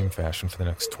the same fashion for the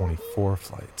next 24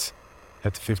 flights.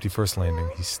 At the 51st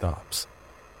landing, he stops.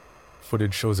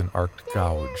 Footage shows an arced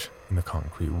gouge in the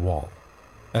concrete wall,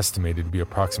 estimated to be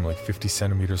approximately 50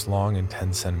 centimeters long and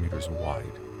 10 centimeters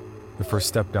wide. The first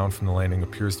step down from the landing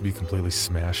appears to be completely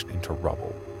smashed into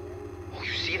rubble. Oh,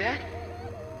 you see that?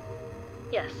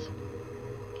 Yes.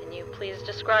 Can you please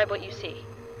describe what you see?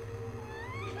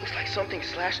 Looks like something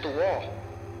slashed the wall.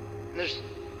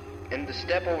 And the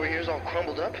step over here is all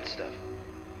crumbled up and stuff.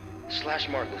 The slash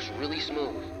mark looks really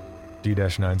smooth.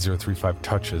 D-9035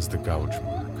 touches the gouge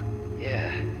mark.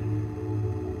 Yeah.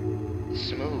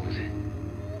 Smooth.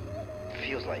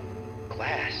 Feels like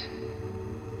glass.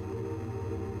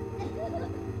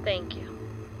 Thank you.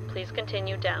 Please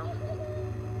continue down.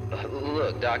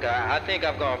 Look, Doc, I think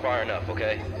I've gone far enough,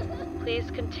 okay?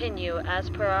 Please continue as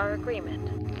per our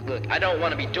agreement. Look, I don't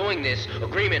want to be doing this,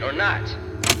 agreement or not.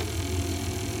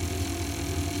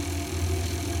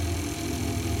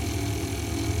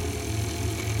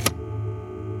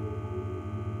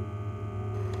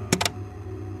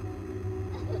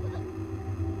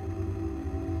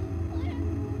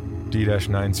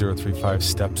 D-9035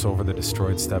 steps over the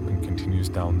destroyed step and continues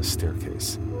down the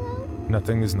staircase.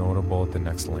 Nothing is notable at the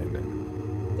next landing.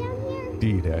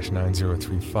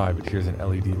 D-9035 adheres an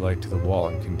LED light to the wall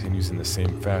and continues in the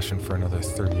same fashion for another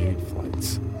 38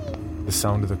 flights. The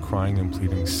sound of the crying and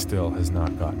pleading still has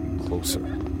not gotten closer.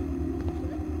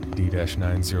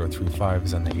 D-9035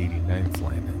 is on the 89th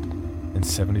landing, and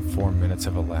 74 minutes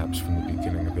have elapsed from the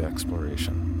beginning of the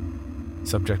exploration.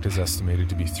 Subject is estimated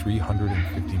to be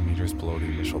 350 meters below the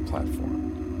initial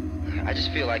platform. I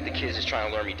just feel like the kid's just trying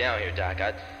to lure me down here, Doc.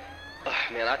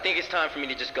 Man, I think it's time for me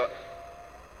to just go.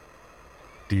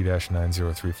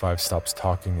 D-9035 stops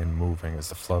talking and moving as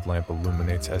the flood lamp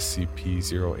illuminates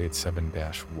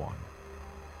SCP-087-1.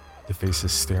 The face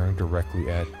is staring directly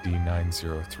at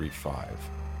D-9035.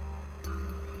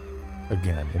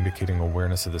 Again, indicating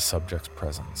awareness of the subject's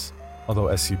presence. Although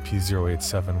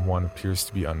SCP-087-1 appears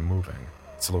to be unmoving,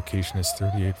 its location is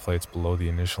 38 flights below the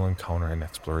initial encounter in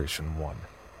Exploration 1,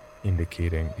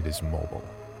 indicating it is mobile.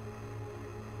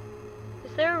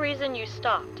 Is there a reason you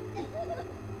stopped?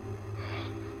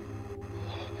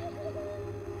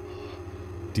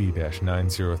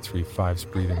 D-9035's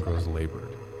breathing grows labored.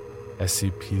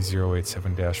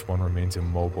 SCP-087-1 remains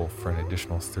immobile for an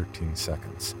additional 13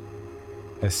 seconds.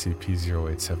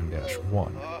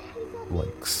 SCP-087-1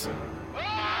 blinks.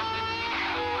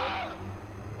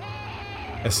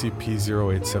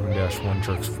 SCP-087-1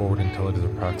 jerks forward until it is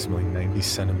approximately 90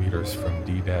 centimeters from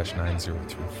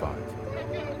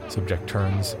D-9035. Subject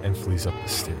turns and flees up the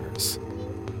stairs.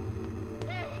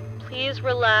 Please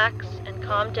relax and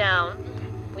calm down.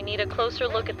 We need a closer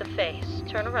look at the face.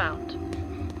 Turn around.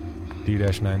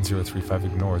 D-9035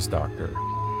 ignores Doctor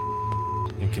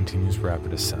and continues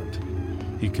rapid ascent.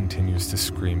 He continues to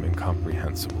scream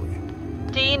incomprehensibly.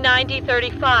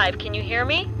 D-9035, can you hear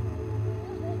me?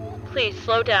 Please,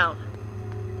 slow down.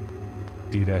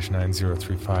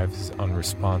 D-9035 is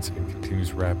unresponsive and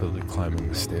continues rapidly climbing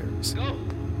the stairs.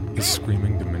 His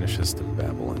screaming diminishes to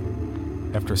babbling.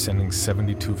 After ascending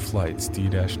 72 flights,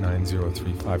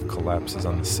 D-9035 collapses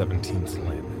on the 17th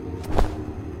landing.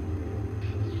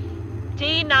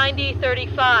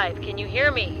 D-9035, can you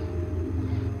hear me?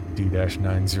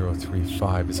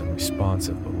 D-9035 is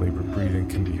unresponsive, but labored breathing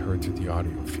can be heard through the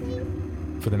audio feed.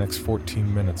 For the next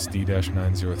 14 minutes,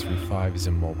 D-9035 is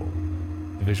immobile.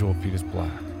 The visual feed is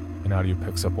black, and audio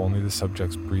picks up only the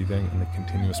subject's breathing and the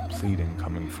continuous pleading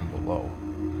coming from below.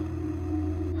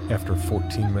 After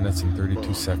 14 minutes and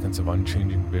 32 seconds of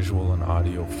unchanging visual and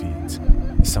audio feeds,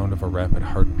 the sound of a rapid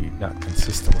heartbeat not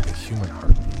consistent with a human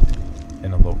heartbeat,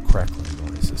 and a low crackling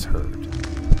noise is heard.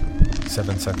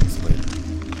 7 seconds later,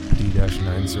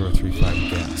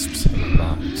 D-9035 gasps and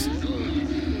revives,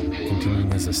 continuing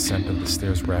his ascent of the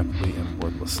stairs rapidly and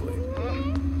wordlessly.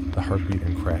 The heartbeat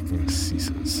and cracking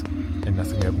ceases, and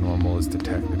nothing abnormal is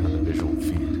detected on the visual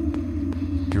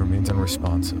feed. He remains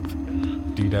unresponsive.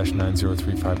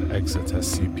 D-9035 exits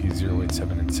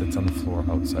SCP-087 and sits on the floor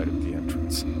outside of the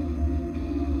entrance.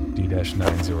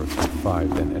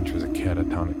 D-9035 then enters a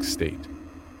catatonic state,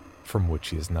 from which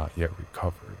he has not yet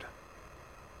recovered.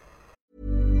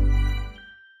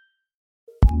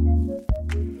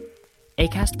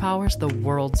 Acast powers the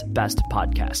world's best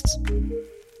podcasts.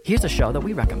 Here's a show that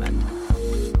we recommend.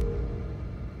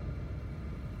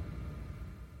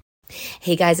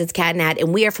 Hey guys, it's Cat Nat,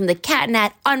 and we are from the Cat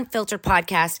Nat Unfiltered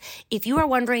podcast. If you are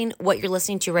wondering what you're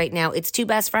listening to right now, it's two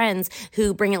best friends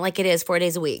who bring it like it is 4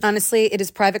 days a week. Honestly, it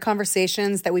is private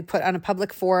conversations that we put on a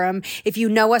public forum. If you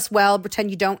know us well,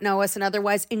 pretend you don't know us, and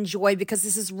otherwise enjoy, because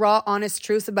this is raw, honest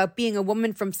truth about being a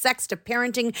woman, from sex to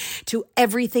parenting to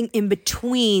everything in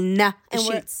between. And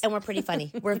we're pretty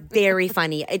funny. We're very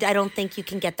funny. I don't think you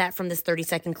can get that from this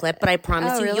 30-second clip, but I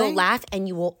promise you, you'll laugh, and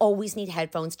you will always need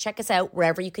headphones. Check us out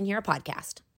wherever you can hear a podcast.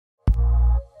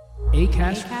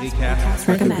 Acast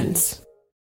recommends.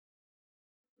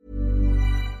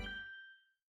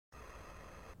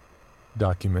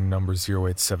 Document number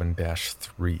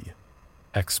 087-3,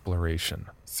 Exploration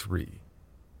 3.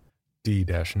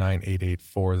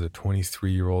 D-9884 is a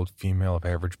 23-year-old female of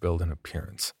average build and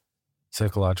appearance.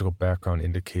 Psychological background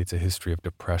indicates a history of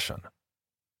depression.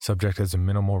 Subject has a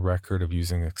minimal record of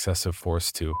using excessive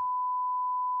force to.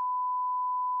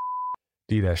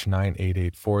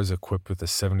 D-9884 is equipped with a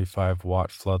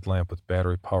 75-watt flood lamp with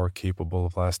battery power capable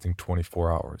of lasting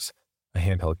 24 hours, a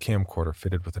handheld camcorder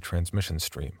fitted with a transmission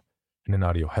stream, and an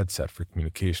audio headset for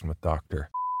communication with Dr.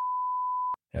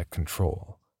 at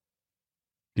control.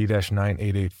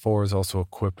 D-9884 is also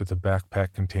equipped with a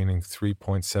backpack containing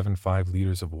 3.75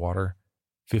 liters of water,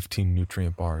 15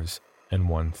 nutrient bars, and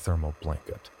 1 thermal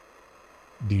blanket.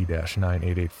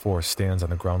 D-9884 stands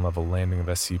on the ground level landing of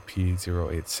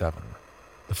SCP-087.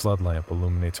 The flood lamp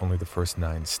illuminates only the first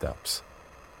 9 steps.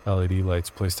 LED lights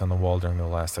placed on the wall during the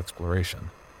last exploration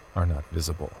are not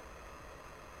visible.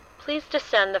 Please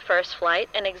descend the first flight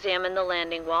and examine the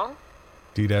landing wall.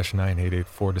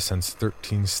 D-9884 descends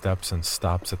 13 steps and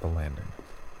stops at the landing.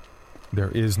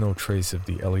 There is no trace of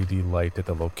the LED light at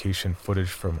the location.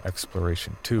 Footage from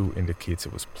Exploration 2 indicates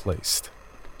it was placed.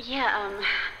 Yeah,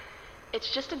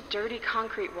 it's just a dirty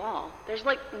concrete wall. There's,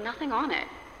 nothing on it.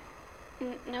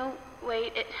 No,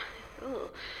 wait,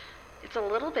 It's a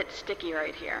little bit sticky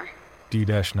right here.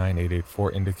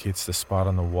 D-9884 indicates the spot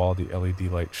on the wall the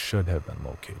LED light should have been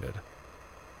located.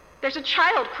 There's a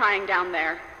child crying down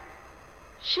there.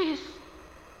 She's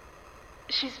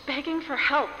begging for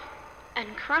help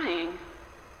and crying.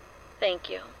 Thank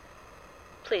you.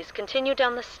 Please continue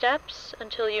down the steps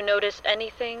until you notice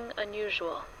anything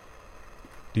unusual.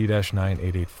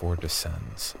 D-9884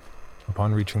 descends.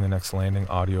 Upon reaching the next landing,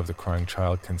 audio of the crying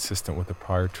child consistent with the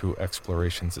prior two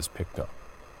explorations is picked up.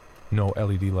 No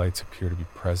LED lights appear to be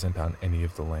present on any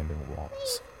of the landing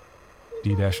walls.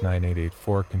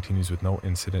 D-9884 continues with no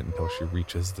incident until she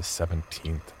reaches the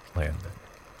 17th landing.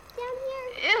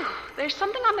 Ew, there's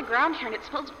something on the ground here and it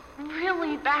smells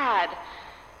really bad.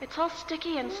 It's all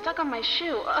sticky and stuck on my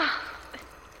shoe. Ugh, it's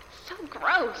so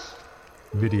gross.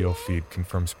 Video feed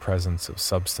confirms presence of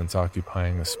substance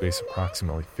occupying a space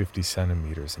approximately 50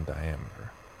 centimeters in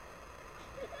diameter.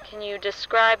 Can you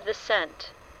describe the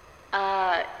scent?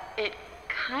 It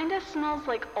kinda smells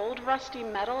like old rusty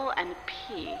metal and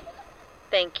pee.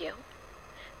 Thank you.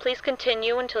 Please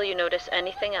continue until you notice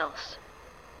anything else.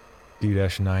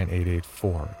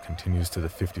 D-9884 continues to the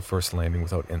 51st landing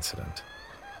without incident.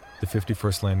 The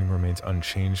 51st landing remains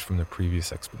unchanged from the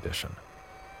previous expedition,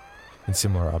 and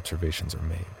similar observations are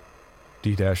made.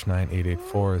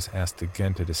 D-9884 is asked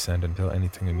again to descend until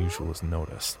anything unusual is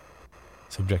noticed.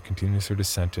 Subject continues her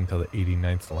descent until the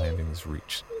 89th landing is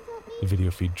reached. The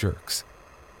video feed jerks,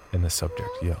 and the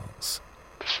subject yells.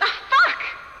 Fuck!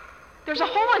 There's a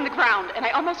hole in the ground, and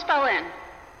I almost fell in.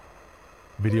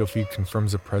 Video feed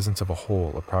confirms the presence of a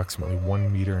hole approximately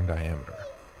 1 meter in diameter.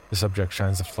 The subject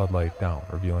shines the floodlight down,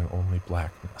 revealing only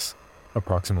blackness.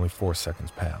 Approximately 4 seconds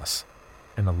pass,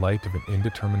 and a light of an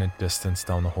indeterminate distance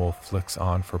down the hole flicks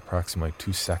on for approximately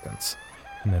 2 seconds,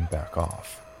 and then back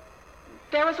off.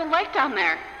 There was a light down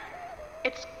there.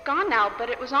 It's gone now,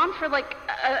 but it was on for like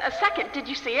a second. Did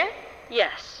you see it?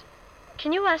 Yes.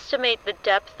 Can you estimate the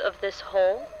depth of this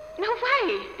hole? No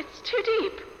way! It's too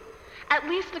deep. At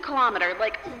least a kilometer,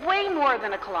 like way more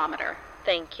than a kilometer.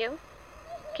 Thank you.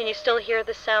 Can you still hear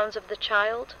the sounds of the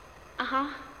child? Uh-huh.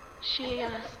 She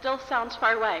still sounds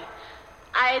far away.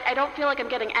 I don't feel like I'm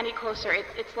getting any closer.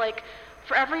 It's like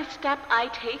for every step I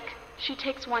take, she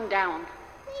takes one down.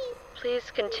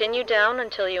 Please continue down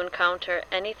until you encounter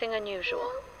anything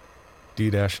unusual.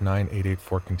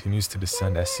 D-9884 continues to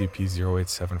descend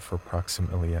SCP-087 for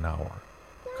approximately an hour,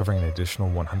 covering an additional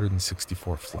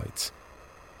 164 flights.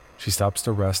 She stops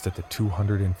to rest at the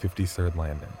 253rd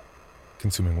landing,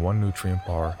 consuming 1 nutrient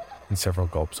bar and several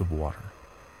gulps of water.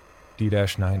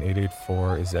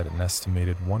 D-9884 is at an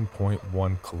estimated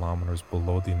 1.1 kilometers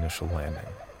below the initial landing,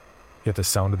 yet the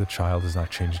sound of the child is not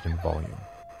changed in volume.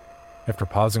 After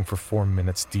pausing for 4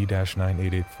 minutes,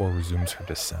 D-9884 resumes her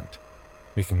descent,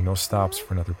 making no stops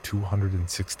for another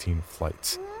 216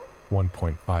 flights,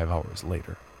 1.5 hours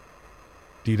later.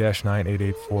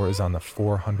 D-9884 is on the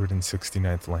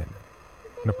 469th landing,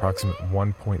 an approximate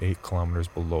 1.8 kilometers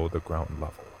below the ground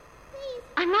level.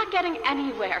 I'm not getting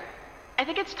anywhere. I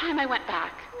think it's time I went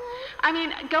back. I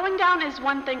mean, going down is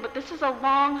one thing, but this is a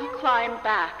long climb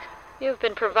back. You've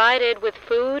been provided with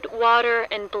food, water,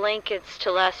 and blankets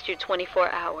to last you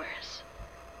 24 hours.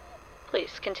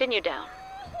 Please, continue down.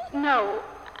 No,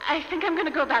 I think I'm gonna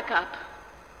go back up.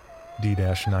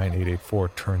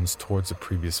 D-9884 turns towards the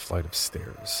previous flight of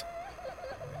stairs.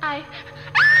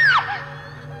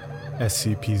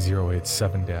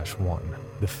 SCP-087-1,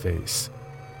 the face,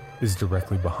 is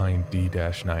directly behind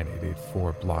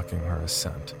D-9884, blocking her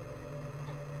ascent.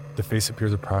 The face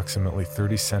appears approximately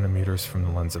 30 centimeters from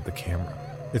the lens of the camera.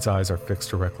 Its eyes are fixed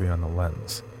directly on the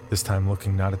lens, this time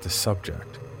looking not at the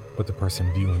subject, but the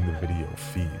person viewing the video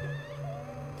feed.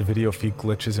 The video feed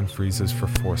glitches and freezes for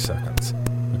 4 seconds,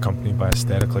 accompanied by a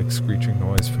static-like screeching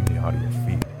noise from the audio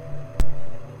feed.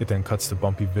 It then cuts to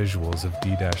bumpy visuals of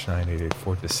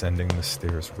D-9884 descending the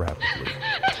stairs rapidly.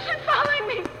 It's been following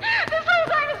me! This whole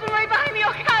time it's been right behind me!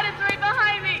 Oh god, it's right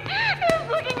behind me! It's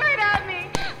looking right at me!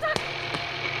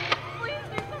 Please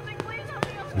do something, please help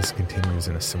me. This continues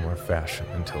in a similar fashion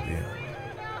until the end.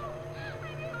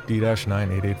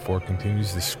 D-9884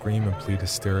 continues to scream and plead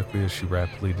hysterically as she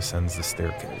rapidly descends the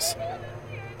staircase.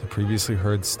 The previously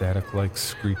heard static-like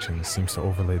screeching seems to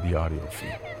overlay the audio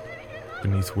feed,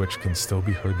 beneath which can still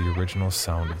be heard the original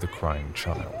sound of the crying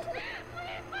child.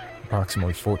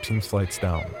 Approximately 14 flights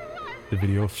down, the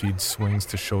video feed swings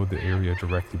to show the area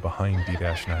directly behind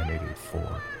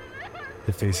D-9884.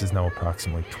 The face is now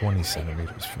approximately 20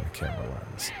 centimeters from the camera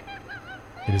lens.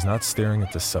 It is not staring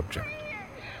at the subject.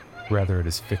 Rather, it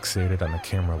is fixated on the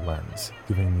camera lens,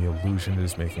 giving the illusion it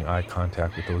is making eye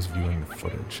contact with those viewing the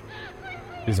footage.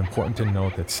 It is important to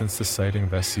note that since the sighting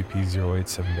of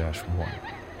SCP-087-1,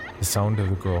 the sound of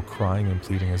the girl crying and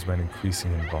pleading has been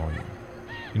increasing in volume,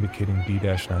 indicating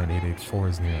D-9884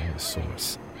 is nearing the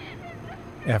source.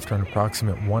 After an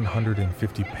approximate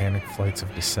 150 panic flights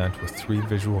of descent with 3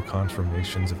 visual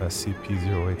confirmations of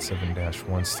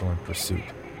SCP-087-1 still in pursuit,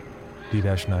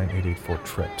 D-9884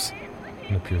 trips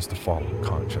and appears to fall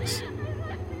unconscious.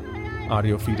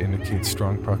 Audio feed indicates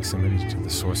strong proximity to the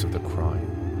source of the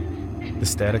crying. The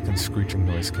static and screeching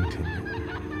noise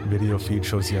continue. Video feed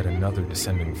shows yet another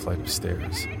descending flight of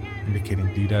stairs,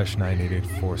 indicating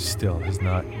D-9884 still has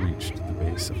not reached the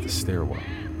base of the stairwell.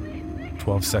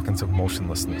 12 seconds of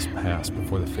motionlessness pass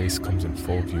before the face comes in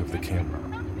full view of the camera,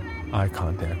 eye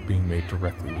contact being made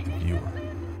directly with the viewer.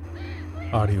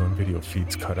 Audio and video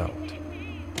feeds cut out,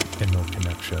 and no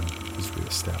connection is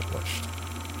reestablished.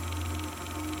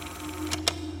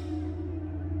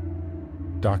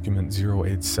 Document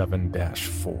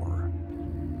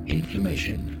 087-4.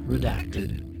 Information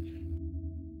redacted.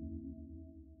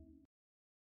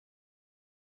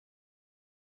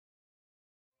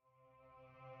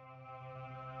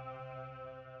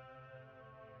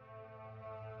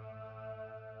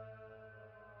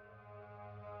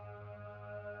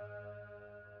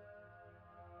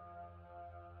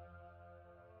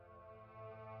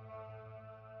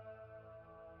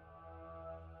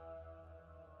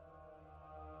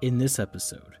 In this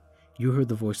episode, you heard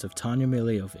the voice of Tanya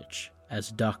Milevich as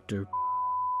Dr.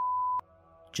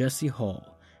 Jesse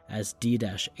Hall as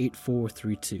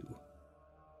D-8432,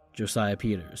 Josiah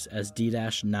Peters as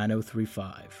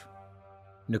D-9035,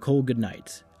 Nicole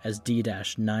Goodnight as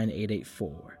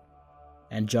D-9884,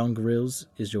 and John Grills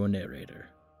is your narrator.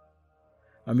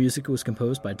 Our music was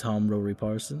composed by Tom Rory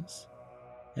Parsons,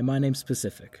 and my name's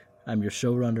Pacific. I'm your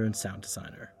showrunner and sound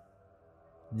designer.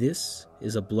 This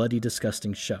is a Bloody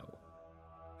Disgusting show.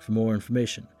 For more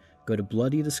information, go to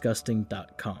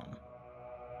bloodydisgusting.com.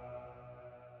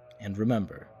 And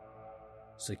remember,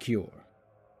 secure,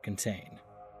 contain,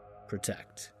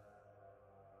 protect.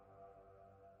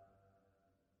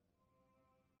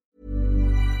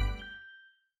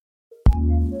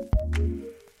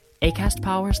 Acast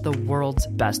powers the world's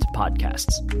best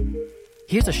podcasts.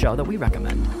 Here's a show that we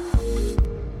recommend.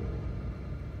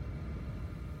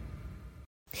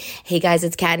 Hey guys,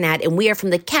 it's Cat Nat, and we are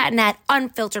from the Cat Nat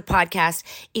Unfiltered podcast.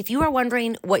 If you are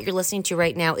wondering what you're listening to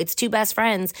right now, it's two best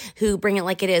friends who bring it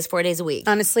like it is 4 days a week.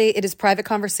 Honestly, it is private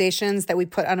conversations that we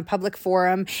put on a public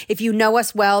forum. If you know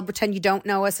us well, pretend you don't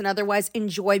know us, and otherwise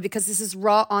enjoy, because this is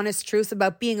raw, honest truth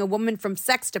about being a woman, from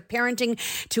sex to parenting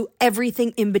to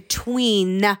everything in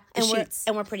between.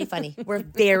 And we're pretty funny. We're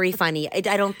very funny. I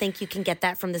don't think you can get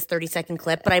that from this 30-second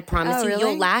clip, but I promise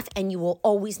you'll laugh, and you will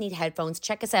always need headphones.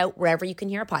 Check us out wherever you can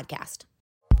hear a podcast.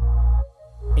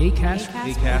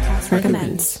 Acast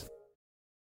recommends.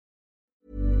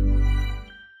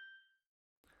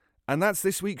 And that's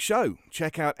this week's show.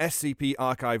 Check out SCP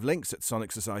archive links at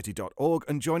sonicsociety.org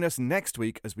and join us next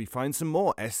week as we find some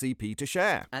more SCP to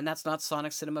share. And that's not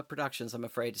Sonic Cinema Productions, I'm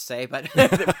afraid to say, but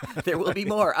there will be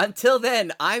more. Until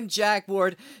then, I'm Jack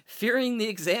Ward, fearing the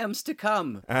exams to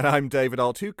come. And I'm David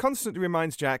Alt, who constantly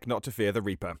reminds Jack not to fear the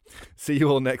Reaper. See you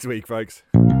all next week, folks.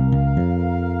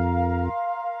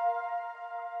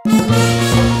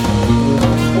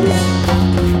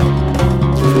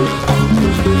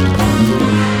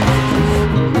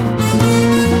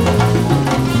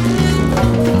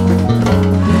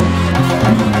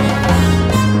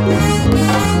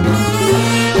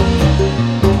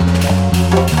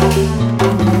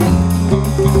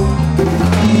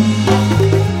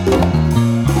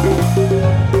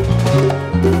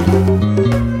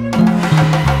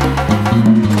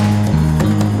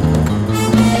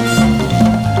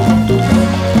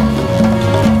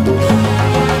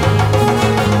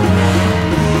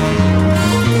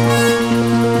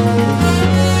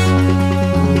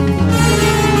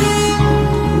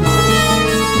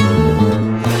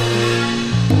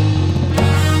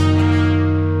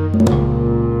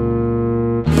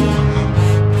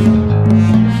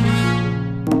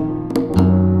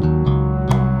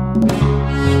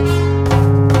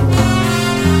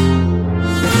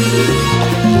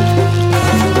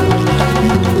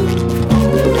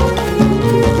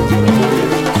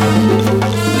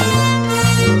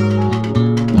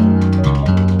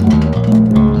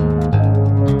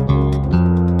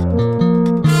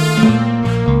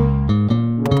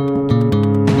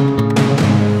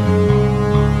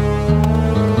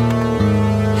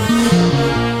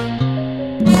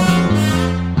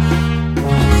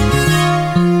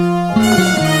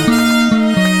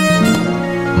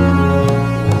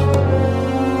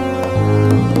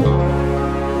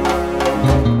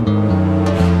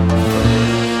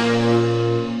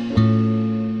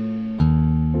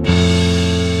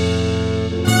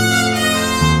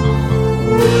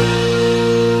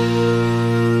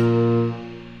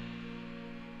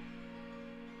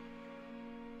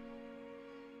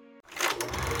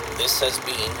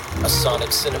 a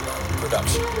Sonic Cinema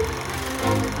production.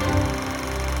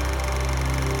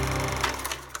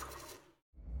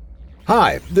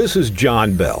 Hi, this is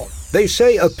John Bell. They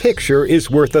say a picture is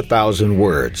worth 1,000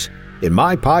 words. In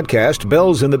my podcast,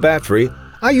 Bells in the Battery,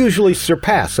 I usually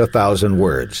surpass 1,000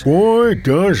 words. Boy,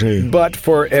 does he. But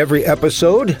for every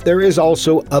episode, there is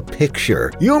also a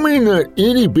picture. You mean that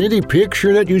itty-bitty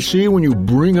picture that you see when you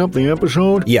bring up the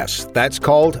episode? Yes, that's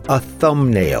called a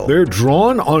thumbnail. They're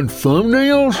drawn on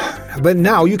thumbnails? But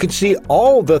now you can see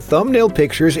all the thumbnail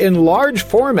pictures in large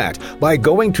format by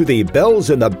going to the Bells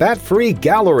in the Bat Free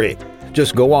gallery.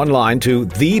 Just go online to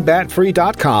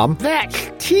thebatfree.com.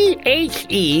 That's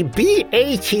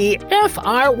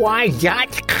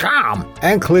TheBatfree.com.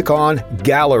 And click on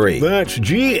Gallery. That's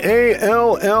Gally.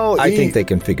 I think they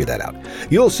can figure that out.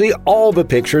 You'll see all the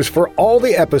pictures for all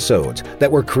the episodes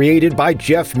that were created by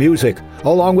Jeff Music,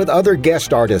 along with other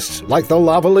guest artists like the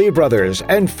Lavalley Brothers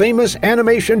and famous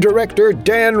animation director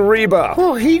Dan Reba.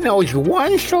 Oh, he knows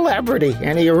one celebrity,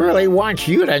 and he really wants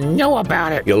you to know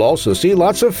about it. You'll also see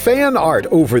lots of fan art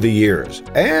over the years,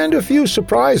 and a few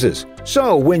surprises.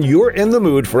 So when you're in the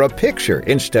mood for a picture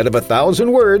instead of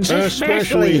 1,000 words,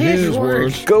 especially his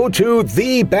words, go to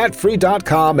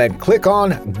thebatfree.com and click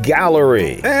on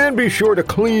Gallery. And be sure to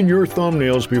clean your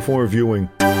thumbnails before viewing.